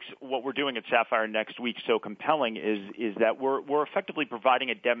what makes what we're doing at Sapphire next week so compelling is that we're effectively providing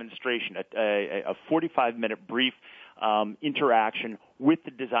a demonstration, a 45-minute brief interaction with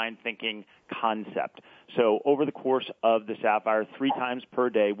the design thinking concept. So over the course of the Sapphire, 3 times per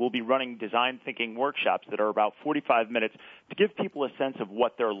day, we'll be running design thinking workshops that are about 45 minutes to give people a sense of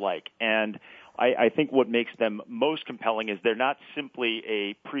what they're like. And I think what makes them most compelling is they're not simply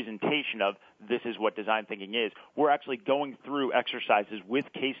a presentation of this is what design thinking is. We're actually going through exercises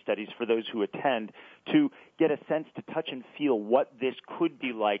with case studies for those who attend to get a sense to touch and feel what this could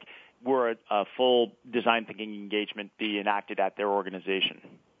be like were a full design thinking engagement be enacted at their organization.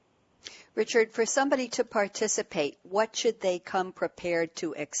 Richard, for somebody to participate, what should they come prepared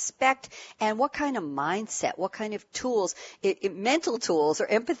to expect, and what kind of mindset, what kind of tools, mental tools or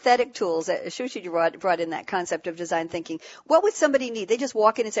empathetic tools, Shuchi brought in that concept of design thinking. What would somebody need? They just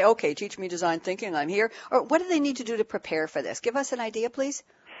walk in and say, okay, teach me design thinking, I'm here. Or what do they need to do to prepare for this? Give us an idea, please.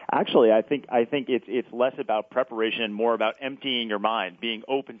 Actually, I think it's less about preparation and more about emptying your mind, being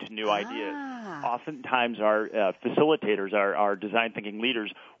open to new ideas. Oftentimes, our facilitators, our design thinking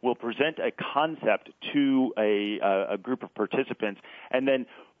leaders, will present a concept to a group of participants, and then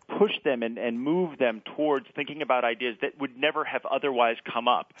push them and move them towards thinking about ideas that would never have otherwise come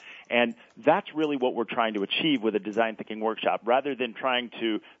up. And that's really what we're trying to achieve with a design thinking workshop, rather than trying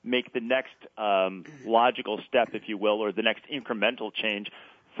to make the next logical step, if you will, or the next incremental change.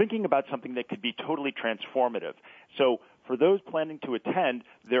 Thinking about something that could be totally transformative. So for those planning to attend,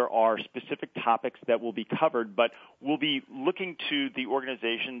 there are specific topics that will be covered, but we'll be looking to the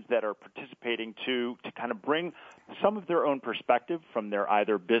organizations that are participating to kind of bring some of their own perspective from their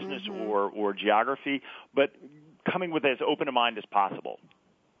either business or geography, but coming with as open a mind as possible.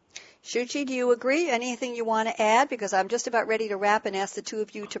 Shuchi, do you agree? Anything you want to add? Because I'm just about ready to wrap and ask the two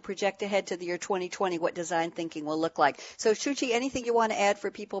of you to project ahead to the year 2020 what design thinking will look like. So, Shuchi, anything you want to add for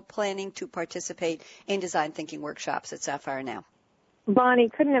people planning to participate in design thinking workshops at Sapphire Now? Bonnie,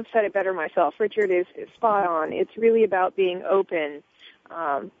 couldn't have said it better myself. Richard is spot on. It's really about being open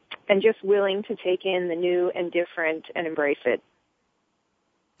and just willing to take in the new and different and embrace it.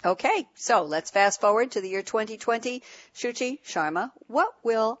 Okay, so let's fast forward to the year 2020. Shuchi Sharma, what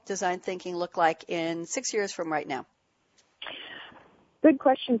will design thinking look like in 6 years from right now? Good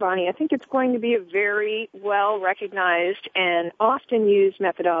question, Bonnie. I think it's going to be a very well-recognized and often used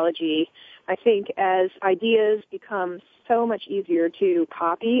methodology. I think as ideas become so much easier to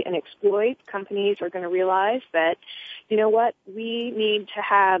copy and exploit, companies are going to realize that, you know what, we need to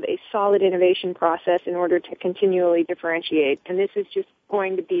have a solid innovation process in order to continually differentiate. And this is just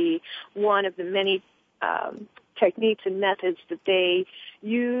going to be one of the many techniques and methods that they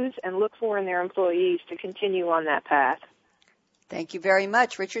use and look for in their employees to continue on that path. Thank you very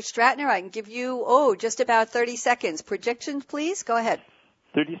much. Richard Stratner, I can give you, just about 30 seconds. Projections, please. Go ahead.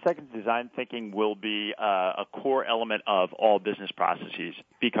 30 seconds design thinking will be a core element of all business processes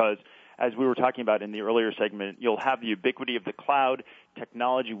because, as we were talking about in the earlier segment, you'll have the ubiquity of the cloud.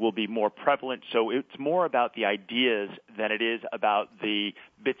 Technology will be more prevalent, so it's more about the ideas than it is about the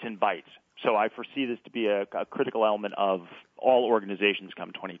bits and bytes. So I foresee this to be a critical element of all organizations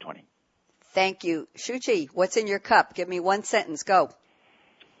come 2020. Thank you. Shuchi, what's in your cup? Give me one sentence. Go.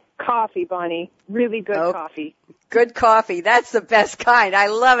 Coffee, Bonnie. Really good coffee. Good coffee. That's the best kind. I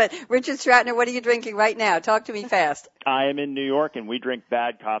love it. Richard Stratner, what are you drinking right now? Talk to me fast. I am in New York, and we drink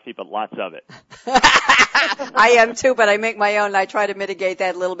bad coffee, but lots of it. I am too, but I make my own, and I try to mitigate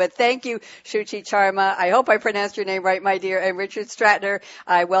that a little bit. Thank you, Shuchi Sharma. I hope I pronounced your name right, my dear. And Richard Stratner,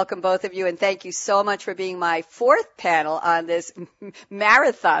 I welcome both of you, and thank you so much for being my fourth panel on this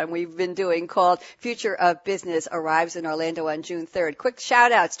marathon we've been doing called Future of Business arrives in Orlando on June 3rd. Quick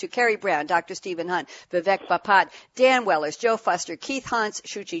shout-outs to Kerry Brown, Dr. Stephen Hunt, Vivek Bapat, Dan Wellers, Joe Fuster, Keith Huntz,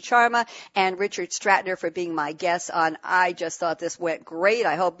 Shuchi Sharma, and Richard Stratner for being my guests on I Just Thought This Went Great.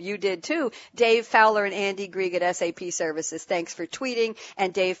 I hope you did too. Dave Fowler and Andy Grieg at SAP Services, thanks for tweeting.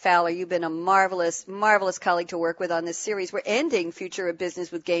 And Dave Fowler, you've been a marvelous, marvelous colleague to work with on this series. We're ending Future of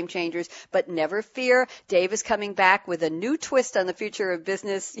Business with Game Changers, but never fear. Dave is coming back with a new twist on the future of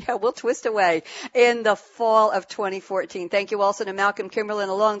business. Yeah, we'll twist away in the fall of 2014. Thank you also to Malcolm Kimberlin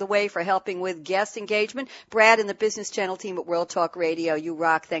along the way for helping with guest engagement. Brad and the Business Channel team at World Talk Radio, you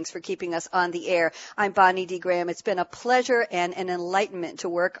rock. Thanks for keeping us on the air. I'm Bonnie D. Graham. It's been a pleasure and an enlightenment to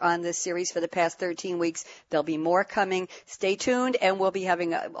work on this series for the past 13 weeks. There'll be more coming. Stay tuned, and we'll be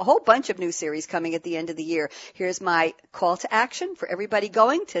having a whole bunch of new series coming at the end of the year. Here's my call to action for everybody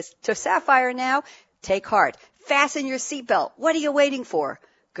going to Sapphire Now. Take heart. Fasten your seatbelt. What are you waiting for?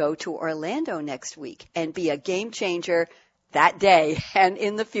 Go to Orlando next week and be a game changer that day and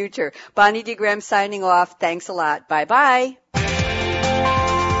in the future. Bonnie D. Graham signing off. Thanks a lot. Bye-bye.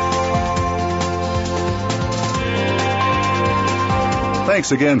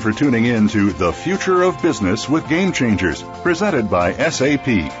 Thanks again for tuning in to The Future of Business with Game Changers, presented by SAP.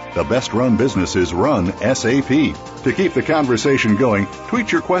 The best-run businesses run SAP. To keep the conversation going,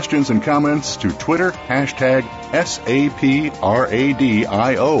 tweet your questions and comments to Twitter, #SAPRADIO.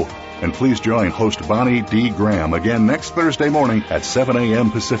 And please join host Bonnie D. Graham again next Thursday morning at 7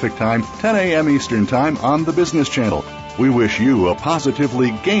 a.m. Pacific Time, 10 a.m. Eastern Time on the Business Channel. We wish you a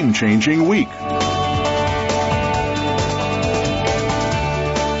positively game-changing week.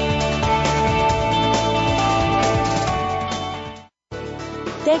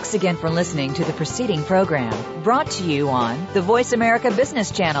 Thanks again for listening to the preceding program, brought to you on the Voice America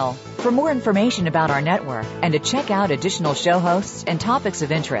Business Channel. For more information about our network and to check out additional show hosts and topics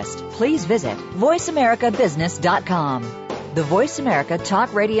of interest, please visit voiceamericabusiness.com. The Voice America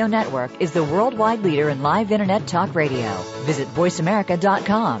Talk Radio Network is the worldwide leader in live Internet talk radio. Visit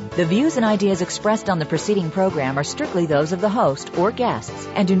voiceamerica.com. The views and ideas expressed on the preceding program are strictly those of the host or guests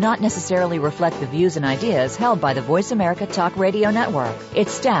and do not necessarily reflect the views and ideas held by the Voice America Talk Radio Network,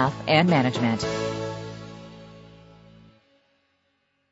 its staff, and management.